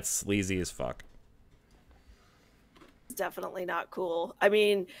 Q, that's sleazy as fuck. Definitely not cool. I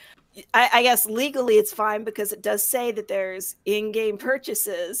mean, I guess legally it's fine because it does say that there's in-game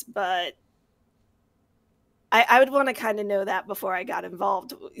purchases, but I would want to kind of know that before I got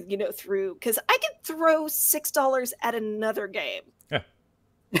involved, you know, through, because I could throw $6 at another game. Yeah.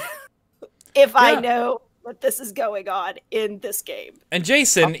 If I know what this is going on in this game. And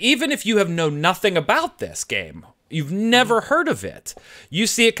Jason, even if you have known nothing about this game, you've never heard of it, you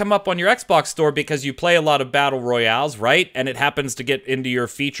see it come up on your Xbox store because you play a lot of battle royales, right? And it happens to get into your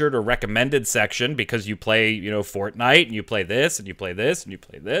featured or recommended section because you play, you know, Fortnite, and you play this, and you play this, and you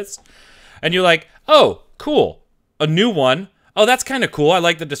play this. And you're like, oh, cool, a new one. Oh, that's kind of cool. I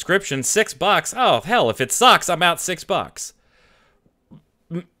like the description. $6. Oh, hell, if it sucks, I'm out $6.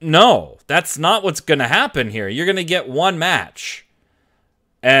 No, that's not what's going to happen here. You're going to get one match.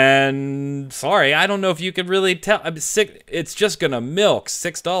 And sorry, I don't know if you could really tell. It's just going to milk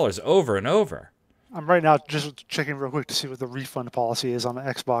 $6 over and over. I'm right now just checking real quick to see what the refund policy is on the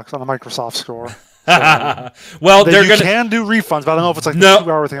Xbox, on the Microsoft store. Well, you can do refunds, but I don't know if it's like no, the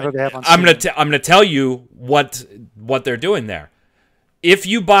 2-hour thing that they have on I'm Steam. gonna tell you what they're doing there. If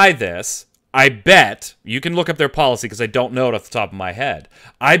you buy this, I bet, you can look up their policy because I don't know it off the top of my head.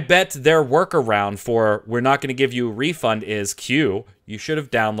 I bet their workaround for we're not going to give you a refund is Q, you should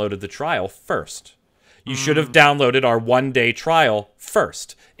have downloaded the trial first. You should have downloaded our 1-day trial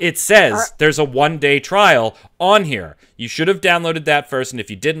first. It says there's a 1-day trial on here. You should have downloaded that first, and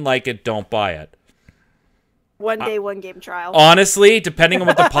if you didn't like it, don't buy it. 1 day, 1 game trial. Honestly, depending on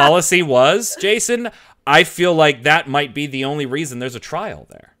what the policy was, Jason, I feel like that might be the only reason there's a trial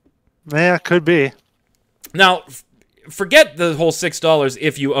there. Yeah, could be. Now, forget the whole $6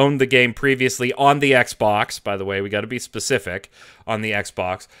 if you owned the game previously on the Xbox. By the way, we got to be specific on the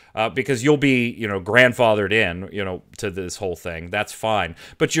Xbox because you'll be, you know, grandfathered in, you know, to this whole thing. That's fine,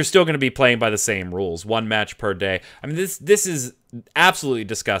 but you're still going to be playing by the same rules. 1 match per day. I mean, this is absolutely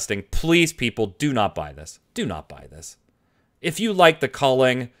disgusting. Please, people, do not buy this. Do not buy this. If you like the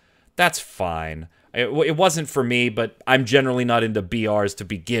culling, that's fine. It wasn't for me, but I'm generally not into BRs to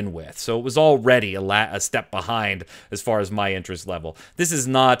begin with, so it was already a step behind as far as my interest level. This is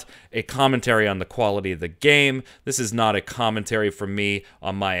not a commentary on the quality of the game. This is not a commentary from me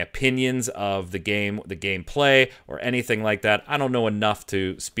on my opinions of the game, the gameplay, or anything like that. I don't know enough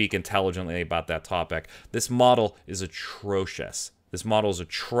to speak intelligently about that topic. This model is atrocious. This model is a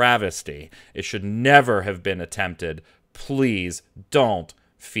travesty. It should never have been attempted. Please don't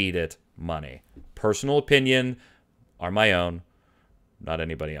feed it money. Personal opinion are my own, not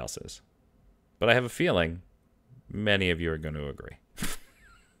anybody else's. But I have a feeling many of you are going to agree.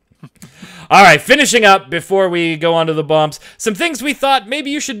 All right, finishing up before we go on to the bumps. Some things we thought maybe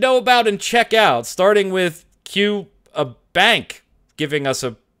you should know about and check out, starting with Q, a bank giving us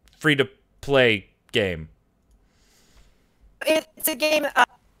a free-to-play game. It's a game,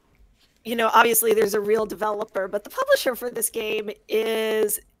 you know, obviously there's a real developer, but the publisher for this game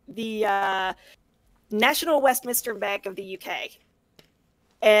is the National Westminster Bank of the UK.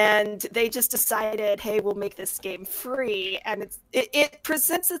 And they just decided, hey, we'll make this game free. And it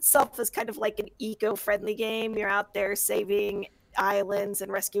presents itself as kind of like an eco-friendly game. You're out there saving islands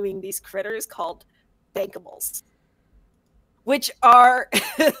and rescuing these critters called bankables, which are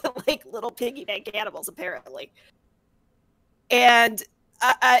like little piggy bank animals, apparently. And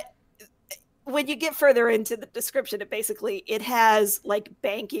when you get further into the description, it has like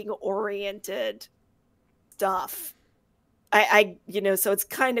banking oriented stuff. You know, so it's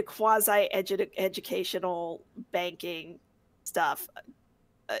kind of quasi educational banking stuff,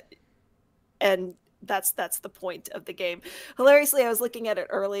 and that's the point of the game. Hilariously, I was looking at it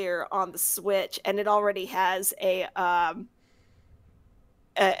earlier on the Switch, and it already has some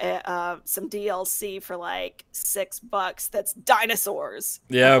DLC for like $6. That's dinosaurs.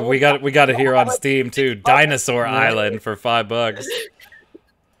 Yeah, we got it here on Steam too. Dinosaur Island for $5.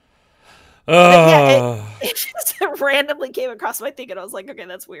 Yeah, it just randomly came across my thing, and I was like, okay,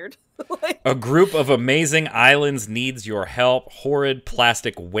 that's weird. A group of amazing islands needs your help. Horrid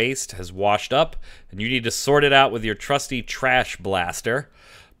plastic waste has washed up, and you need to sort it out with your trusty trash blaster.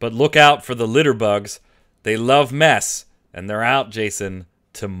 But look out for the litter bugs. They love mess, and they're out, Jason,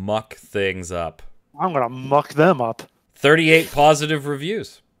 to muck things up. I'm going to muck them up. 38 positive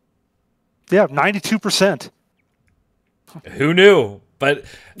reviews. Yeah, 92%. Who knew? But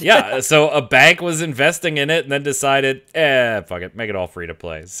yeah, so a bank was investing in it and then decided, fuck it, make it all free to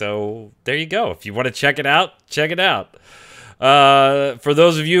play. So there you go. If you want to check it out, check it out. For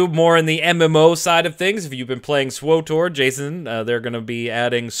those of you more in the MMO side of things, if you've been playing SWTOR, Jason, they're going to be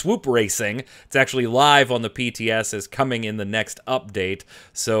adding Swoop Racing. It's actually live on the PTS, is coming in the next update.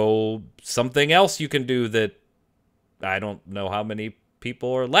 So something else you can do that I don't know how many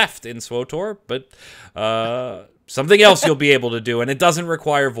people are left in SWTOR, but something else you'll be able to do, and it doesn't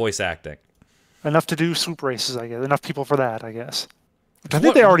require voice acting. Enough to do swoop races, I guess. Enough people for that, I guess. Which I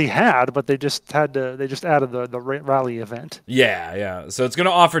think they already had, but they just added the rally event. Yeah. So it's going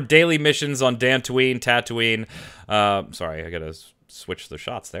to offer daily missions on Dantooine, Tatooine. Sorry, I got to switch the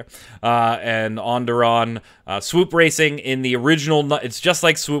shots there. And Onderon. Swoop Racing in the original. It's just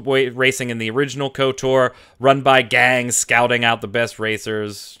like Swoop Racing in the original KOTOR, run by gangs, scouting out the best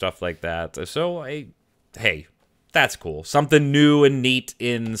racers, stuff like that. So, hey, that's cool. Something new and neat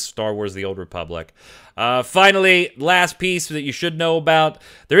in Star Wars The Old Republic. Finally, last piece that you should know about.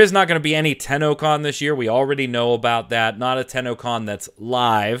 There is not going to be any TennoCon this year. We already know about that. Not a TennoCon that's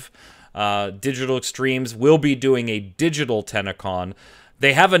live. Digital Extremes will be doing a digital TennoCon.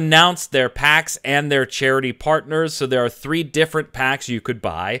 They have announced their packs and their charity partners, so there are 3 different packs you could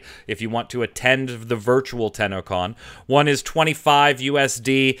buy if you want to attend the virtual TennoCon. One is $25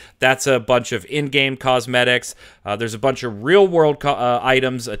 USD. That's a bunch of in-game cosmetics. There's a bunch of real-world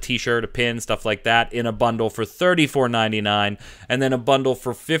items, a t-shirt, a pin, stuff like that, in a bundle for $34.99, and then a bundle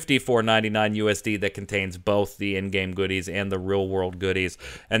for $54.99 USD that contains both the in-game goodies and the real-world goodies.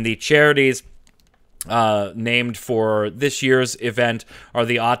 And the charities named for this year's event are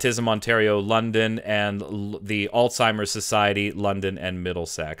the Autism Ontario London and the Alzheimer's Society London and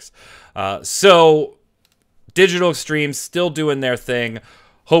Middlesex. So Digital Extremes still doing their thing,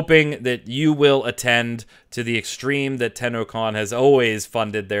 hoping that you will attend to the extreme that TennoCon has always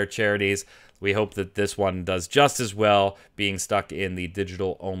funded their charities. We hope that this one does just as well, being stuck in the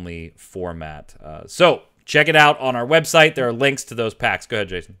digital-only format. So check it out on our website. There are links to those packs. Go ahead,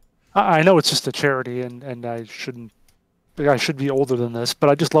 Jason. I know it's just a charity, and I should be older than this, but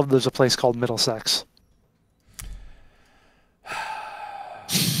I just love there's a place called Middlesex.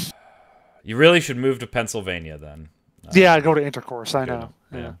 You really should move to Pennsylvania then. Yeah, I go to Intercourse. I know.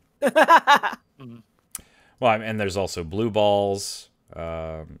 Yeah. Well, and there's also Blue Balls.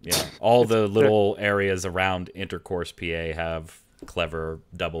 All the little areas around Intercourse, PA, have clever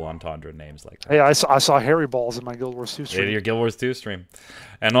double entendre names like that. Hey, I saw Harry Balls in my Guild Wars 2 stream. Your Guild Wars 2 stream.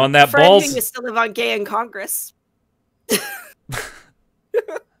 And on that Fred Balls... used to live on Gay in Congress.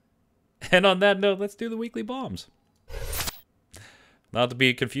 And on that note, let's do the weekly bombs. Not to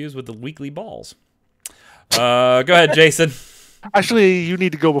be confused with the weekly balls. Go ahead, Jason. Actually, you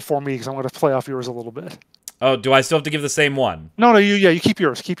need to go before me because I'm going to play off yours a little bit. Oh, do I still have to give the same one? No, you keep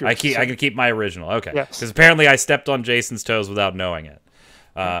yours. Keep yours. I can keep my original. Okay. Yes. Because apparently I stepped on Jason's toes without knowing it.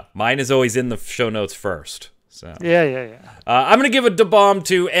 Mine is always in the show notes first. So. Yeah. I'm going to give a da-bomb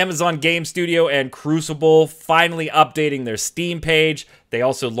to Amazon Game Studio and Crucible, finally updating their Steam page. They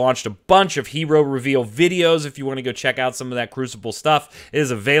also launched a bunch of hero reveal videos. If you want to go check out some of that Crucible stuff, it is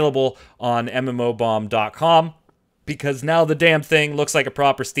available on mmobomb.com. Because now the damn thing looks like a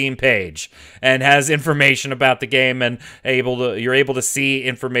proper Steam page and has information about the game, and you're able to see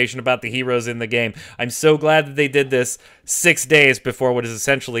information about the heroes in the game. I'm so glad that they did this 6 days before what is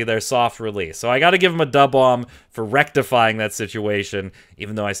essentially their soft release. So I got to give them a dub-bomb for rectifying that situation,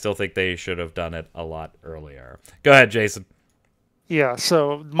 even though I still think they should have done it a lot earlier. Go ahead, Jason. Yeah,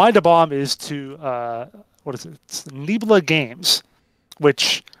 so my dub-bomb is to, what is it? It's Nebula Games,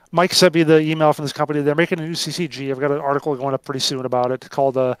 which... Mike sent me the email from this company. They're making a new CCG. I've got an article going up pretty soon about it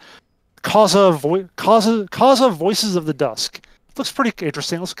called Causa Voices of the Dusk. It looks pretty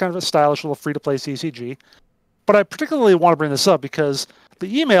interesting. It looks kind of a stylish little free-to-play CCG. But I particularly want to bring this up because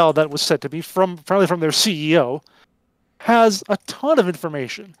the email that was sent to me from their CEO has a ton of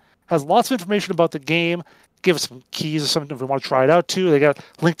information. Has lots of information about the game. Give us some keys or something if we want to try it out too. They got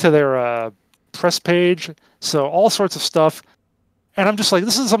linked to their press page. So all sorts of stuff. And I'm just like,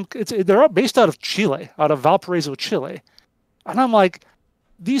 they're based out of Chile, out of Valparaiso, Chile. And I'm like,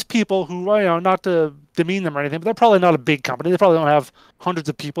 these people who, not to demean them or anything, but they're probably not a big company. They probably don't have hundreds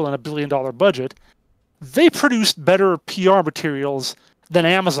of people and $1 billion budget. They produced better PR materials than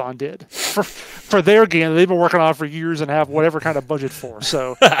Amazon did for their game that they've been working on for years and have whatever kind of budget for.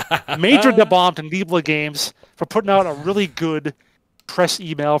 So major da-bomb to Nebula Games for putting out a really good press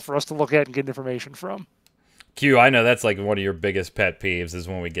email for us to look at and get information from. Q, I know that's like one of your biggest pet peeves is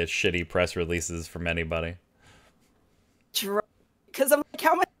when we get shitty press releases from anybody. Because I'm like,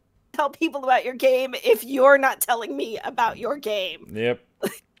 how tell people about your game if you're not telling me about your game. Yep.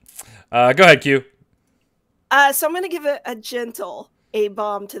 Go ahead, Q. So I'm going to give a gentle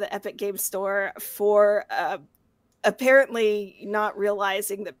A-bomb to the Epic Game Store for apparently not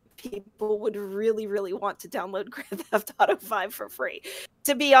realizing that people would really, really want to download Grand Theft Auto 5 for free.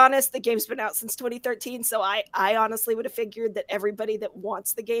 To be honest, the game's been out since 2013, so I honestly would have figured that everybody that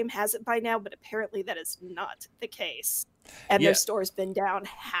wants the game has it by now, but apparently that is not the case. And their store's been down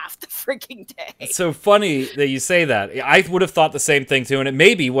half the freaking day. It's so funny that you say that. I would have thought the same thing too, and it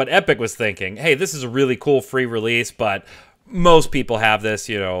may be what Epic was thinking. Hey, this is a really cool free release, but most people have this,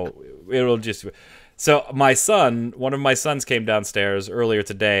 you know, it'll just... So my son, one of my sons came downstairs earlier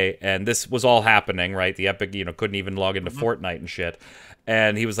today, and this was all happening, right? The Epic, you know, couldn't even log into Fortnite and shit.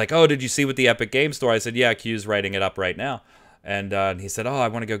 And he was like, oh, did you see what the Epic Game Store? I said, yeah, Q's writing it up right now. And he said, oh, I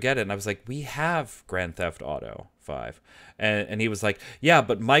want to go get it. And I was like, we have Grand Theft Auto 5. And he was like, yeah,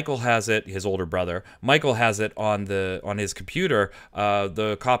 but Michael has it, his older brother. Michael has it on his computer.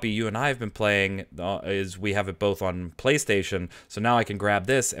 The copy you and I have been playing is we have it both on PlayStation. So now I can grab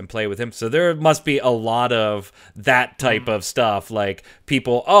this and play with him. So there must be a lot of that type of stuff. Like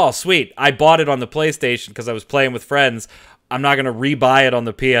people, oh, sweet, I bought it on the PlayStation because I was playing with friends. I'm not going to rebuy it on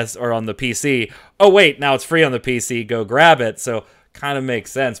the PS or on the PC. Oh, wait, now it's free on the PC. Go grab it. So kind of makes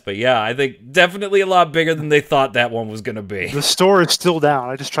sense. But yeah, I think definitely a lot bigger than they thought that one was going to be. The store is still down.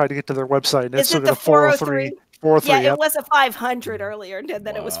 I just tried to get to their website, and it's still got a 403. 403, yeah, it was a 500 earlier, and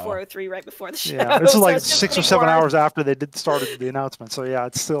then it was 403 right before the show. Yeah, this is like 6 or 7 hours after they started the announcement. So yeah,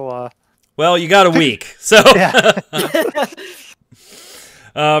 it's still... Well, you got a week. So... Yeah.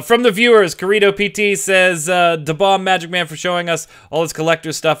 From the viewers, Corrido PT says, Da-bomb Magic Man for showing us all his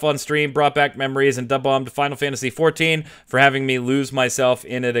collector stuff on stream, brought back memories, and Da-bomb to Final Fantasy XIV for having me lose myself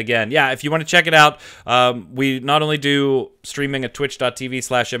in it again. Yeah, if you want to check it out, we not only do streaming at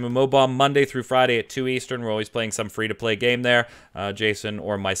twitch.tv/MMOBomb Monday through Friday at 2 Eastern. We're always playing some free-to-play game there, Jason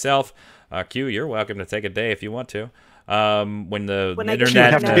or myself. Q, you're welcome to take a day if you want to. When the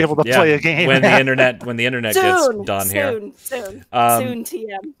internet have to be able to play a game. when the internet gets done soon, soon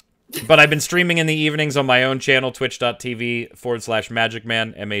TM. But I've been streaming in the evenings on my own channel,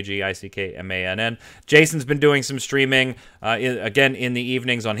 twitch.tv/magicman, MAGICKMANN. Jason's been doing some streaming again in the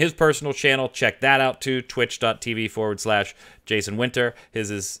evenings on his personal channel. Check that out too, twitch.tv/Jason Winter.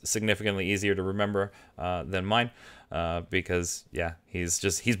 His is significantly easier to remember than mine because yeah,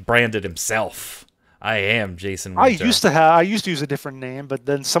 he's branded himself. I am Jason Winter. I used to use a different name, but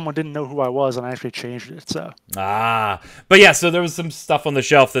then someone didn't know who I was, and I actually changed it. So but yeah, so there was some stuff on the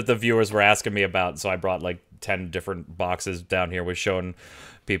shelf that the viewers were asking me about, so I brought like 10 different boxes down here, was showing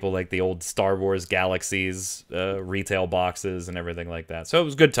people like the old Star Wars Galaxies retail boxes and everything like that. So it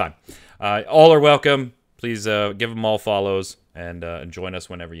was a good time. All are welcome. Please give them all follows and join us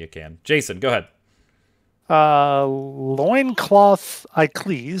whenever you can. Jason, go ahead. Loincloth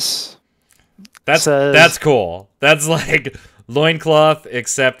Icles. That's cool. That's like loincloth,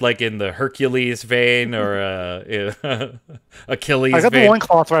 except like in the Hercules vein or Achilles vein. I got the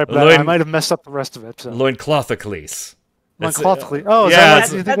loincloth right, but I might have messed up the rest of it. So. Loinclothacles. Loinclothacles. Oh, is yeah, that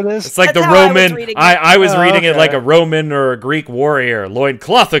what you think it is? It's like the Roman. I was reading it like a Roman or a Greek warrior.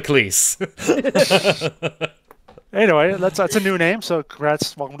 Loinclothacles. Anyway, that's a new name, so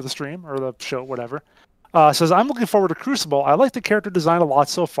congrats. Welcome to the stream or the show, whatever. Says, I'm looking forward to Crucible. I like the character design a lot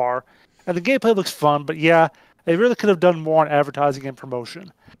so far. And the gameplay looks fun, but yeah, they really could have done more on advertising and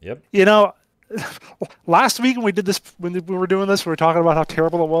promotion. Yep. You know, last week when we did this, when we were doing this, we were talking about how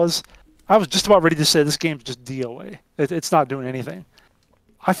terrible it was. I was just about ready to say this game's just DOA. It's not doing anything.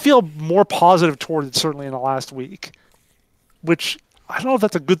 I feel more positive towards it certainly in the last week, which I don't know if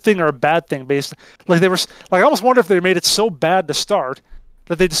that's a good thing or a bad thing. Based like I almost wonder if they made it so bad to start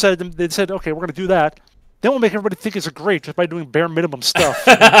that they said, okay, we're going to do that. Then we'll make everybody think it's great just by doing bare minimum stuff.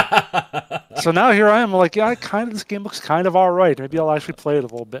 So now here I am, like, yeah, this game looks kind of all right. Maybe I'll actually play it a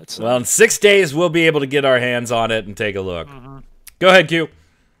little bit. So. Well, in 6 days, we'll be able to get our hands on it and take a look. Go ahead, Q.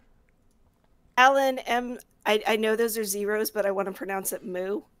 Alan M. I know those are zeros, but I want to pronounce it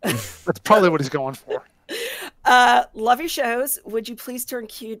Moo. That's probably what he's going for. Love your shows. Would you please turn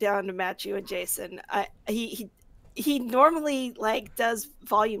Q down to match you and Jason? He normally does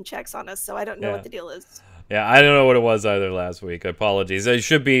volume checks on us, so I don't know what the deal is. Yeah, I don't know what it was either last week. Apologies. It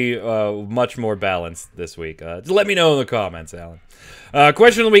should be much more balanced this week. Let me know in the comments, Alan.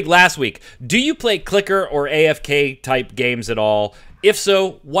 Question of the week last week. Do you play clicker or AFK type games at all? If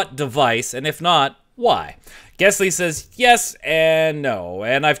so, what device? And if not, why? Guessley says yes and no,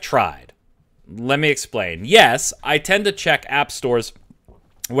 and I've tried. Let me explain. Yes, I tend to check app stores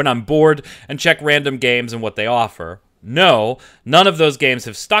when I'm bored and check random games and what they offer. No, none of those games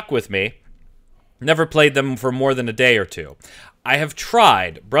have stuck with me. Never played them for more than a day or two. I have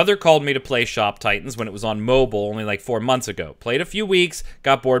tried. Brother called me to play Shop Titans when it was on mobile only like 4 months ago. Played a few weeks,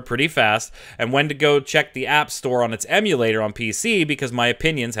 got bored pretty fast, and went to go check the App Store on its emulator on PC because my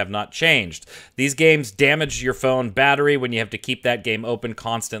opinions have not changed. These games damage your phone battery when you have to keep that game open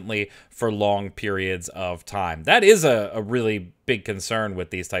constantly for long periods of time. That is a really big concern with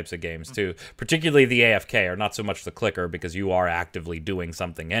these types of games too, particularly the AFK, or not so much the clicker because you are actively doing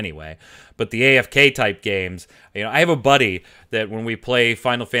something anyway, but the AFK type games. You know, I have a buddy that when we play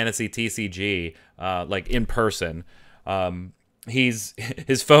Final Fantasy TCG, like in person,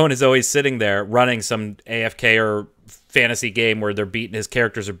 his phone is always sitting there running some AFK or fantasy game where his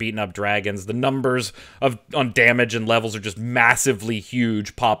characters are beating up dragons. The numbers on damage and levels are just massively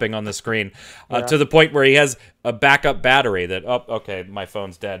huge, popping on the screen, to the point where he has a backup battery that, oh, okay, my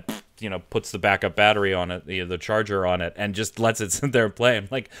phone's dead. You know, puts the backup battery on it, the charger on it, and just lets it sit there and play. I'm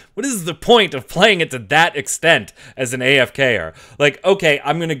like, what is the point of playing it to that extent as an AFKer? Like, okay,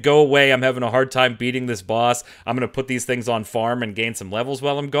 I'm going to go away. I'm having a hard time beating this boss. I'm going to put these things on farm and gain some levels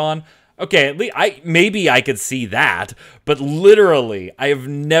while I'm gone. Okay, at least maybe I could see that, but literally, I have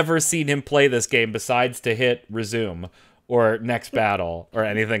never seen him play this game besides to hit resume or next battle or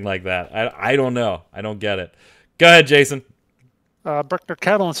anything like that. I don't know. I don't get it. Go ahead, Jason. Breckner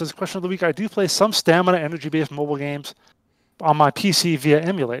Catalan says, question of the week, I do play some stamina energy-based mobile games on my PC via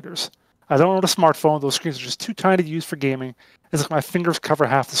emulators. I don't own a smartphone. Those screens are just too tiny to use for gaming. It's like my fingers cover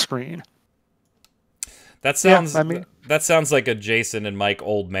half the screen. That sounds that sounds like a Jason and Mike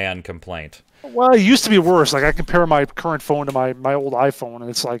old man complaint. Well, it used to be worse. Like, I compare my current phone to my old iPhone, and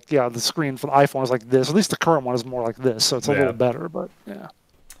it's like, yeah, the screen for the iPhone is like this. At least the current one is more like this, so it's a little better, but yeah.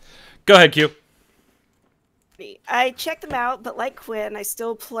 Go ahead, Q. I check them out, but like Quinn, I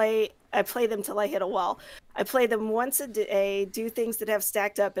play them till I hit a wall. I play them once a day, do things that have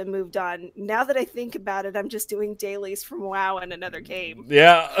stacked up and moved on. Now that I think about it, I'm just doing dailies from WoW and another game.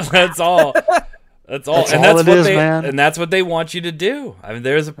 Yeah, that's all. That's all. And that's what they want you to do. I mean,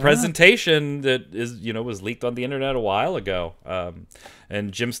 there's a presentation that was leaked on the internet a while ago.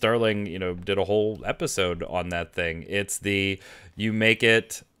 And Jim Sterling, did a whole episode on that thing. It's you make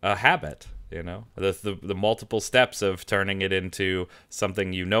it a habit. The multiple steps of turning it into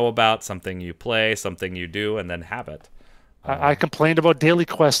something you know about, something you play, something you do, and then habit. I complained about Daily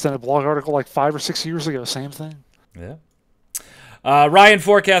Quest in a blog article like 5 or 6 years ago. Same thing. Yeah. Ryan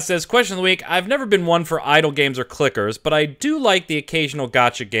Forecast says, question of the week, I've never been one for idle games or clickers, but I do like the occasional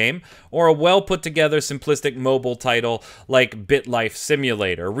gotcha game or a well-put-together simplistic mobile title like BitLife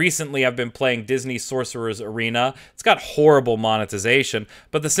Simulator. Recently, I've been playing Disney Sorcerer's Arena. It's got horrible monetization,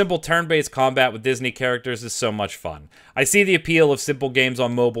 but the simple turn-based combat with Disney characters is so much fun. I see the appeal of simple games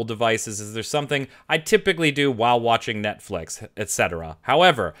on mobile devices as there's something I typically do while watching Netflix, etc.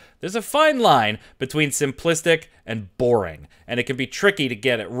 However, there's a fine line between simplistic and boring, and it can be tricky to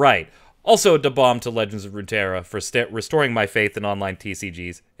get it right. Also, a bomb to Legends of Runeterra for restoring my faith in online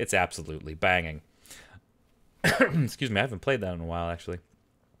TCGs. It's absolutely banging. Excuse me, I haven't played that in a while, actually,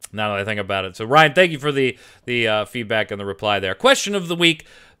 now that I think about it. So, Ryan, thank you for the feedback and the reply there. Question of the week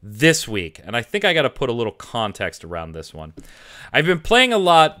this week, and I think I got to put a little context around this one. I've been playing a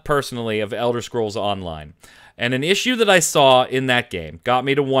lot, personally, of Elder Scrolls Online, and an issue that I saw in that game got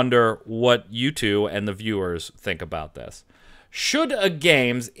me to wonder what you two and the viewers think about this. Should a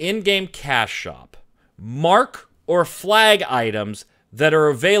game's in-game cash shop mark or flag items that are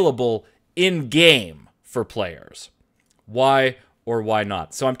available in-game for players? Why or why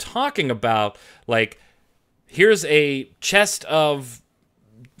not? So I'm talking about, like, here's a chest of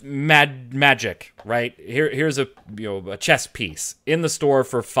magic, right? Here's a chess piece in the store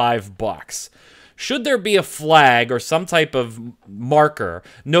for $5. Should there be a flag or some type of marker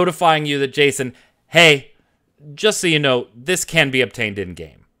notifying you that, Jason, hey, just so you know, this can be obtained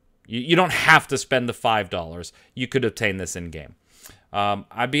in-game. You don't have to spend the $5. You could obtain this in-game.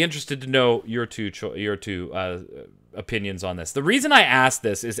 I'd be interested to know your two opinions on this. The reason I asked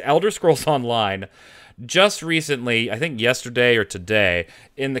this is Elder Scrolls Online just recently, I think yesterday or today,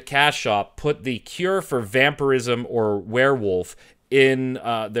 in the cash shop, put the cure for vampirism or werewolf in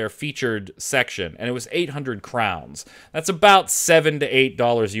their featured section, and it was 800 crowns. That's about $7 to $8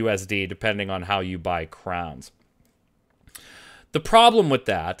 USD, depending on how you buy crowns. The problem with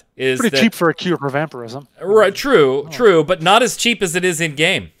that is pretty cheap for a cure for vampirism. Right, true, but not as cheap as it is in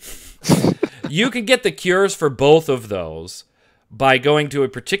game. You can get the cures for both of those by going to a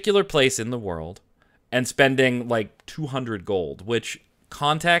particular place in the world and spending like 200 gold. Which,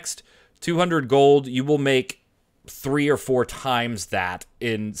 context, 200 gold, you will make 3 or 4 times that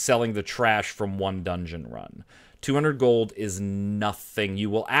in selling the trash from one dungeon run. 200 gold is nothing. You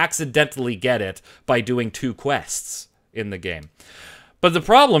will accidentally get it by doing 2 quests in the game. But the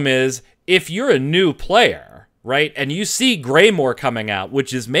problem is, if you're a new player, right, and you see Greymoor coming out,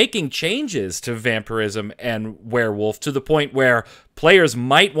 which is making changes to vampirism and werewolf to the point where players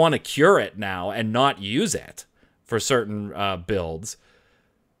might want to cure it now and not use it for certain builds,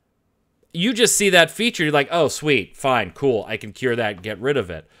 you just see that feature, you're like, oh, sweet, fine, cool, I can cure that and get rid of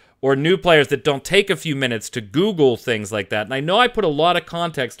it. Or new players that don't take a few minutes to Google things like that. And I know I put a lot of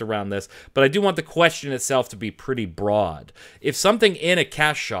context around this, but I do want the question itself to be pretty broad. If something in a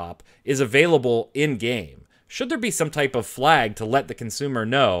cash shop is available in-game, should there be some type of flag to let the consumer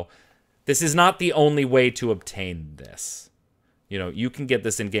know this is not the only way to obtain this? You know, you can get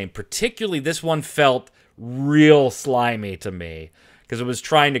this in-game. Particularly, this one felt real slimy to me because it was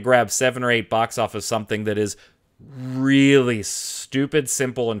trying to grab $7 or $8 off of something that is really stupid,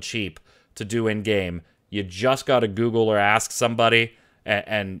 simple, and cheap to do in-game. You just got to Google or ask somebody,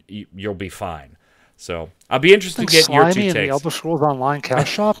 and you'll be fine. So I'll be interested to get your 2 takes. Slimy in the Elder Scrolls Online cash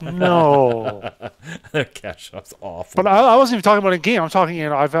shop? No. Their cash shop's awful. But I wasn't even talking about in game. I'm talking, you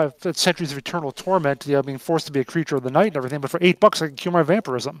know, I've had Centuries of Eternal Torment, you know, being forced to be a creature of the night and everything. But for $8, I can cure my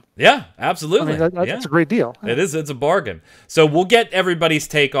vampirism. Yeah, absolutely. I mean, that's a great deal. It is. It's a bargain. So we'll get everybody's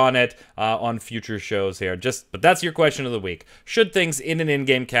take on it on future shows here. But that's your question of the week. Should things in an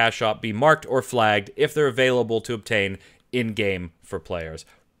in-game cash shop be marked or flagged if they're available to obtain in-game for players?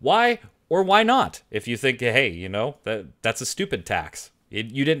 Why? Or why not? If you think, hey, you know, that's a stupid tax.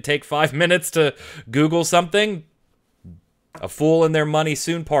 You didn't take 5 minutes to Google something. A fool and their money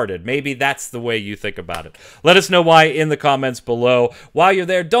soon parted. Maybe that's the way you think about it. Let us know why in the comments below. While you're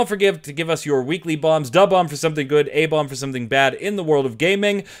there, don't forget to give us your weekly bombs. D-bomb for something good, A-bomb for something bad in the world of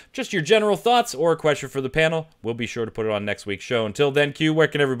gaming. Just your general thoughts or a question for the panel. We'll be sure to put it on next week's show. Until then, Q, where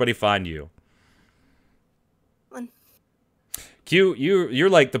can everybody find you? Q, you're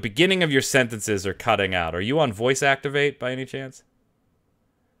like the beginning of your sentences are cutting out. Are you on voice activate by any chance?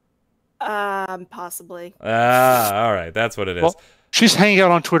 Possibly. All right, that's what it is. Well, she's hanging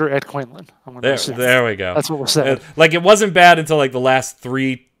out on Twitter at Quinlan. There we go. That's what we're saying. Like it wasn't bad until like the last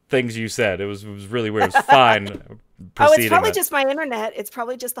 3 things you said. It was really weird. It was fine. Oh, it's probably just my internet. It's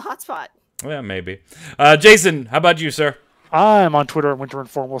probably just the hotspot. Yeah, maybe. Jason, how about you, sir? I'm on Twitter at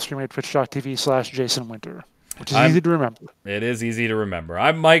WinterInform. We'll stream at twitch.tv/JasonWinter. Which is easy to remember. It is easy to remember.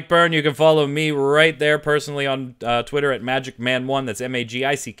 I'm Mike Byrne. You can follow me right there personally on Twitter at magicman1. That's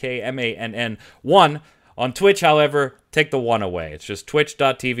MAGICKMANN1. On Twitch, however, take the 1 away. It's just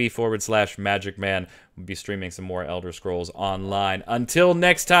twitch.tv/magicman. We'll be streaming some more Elder Scrolls Online. Until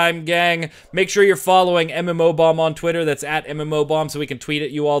next time, gang, make sure you're following MMO Bomb on Twitter. That's at MMO Bomb, so we can tweet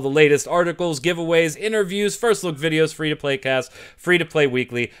at you all the latest articles, giveaways, interviews, first look videos, free-to-play cast, free-to-play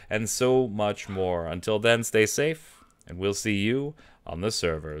weekly, and so much more. Until then, stay safe, and we'll see you on the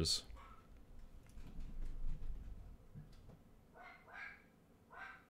servers.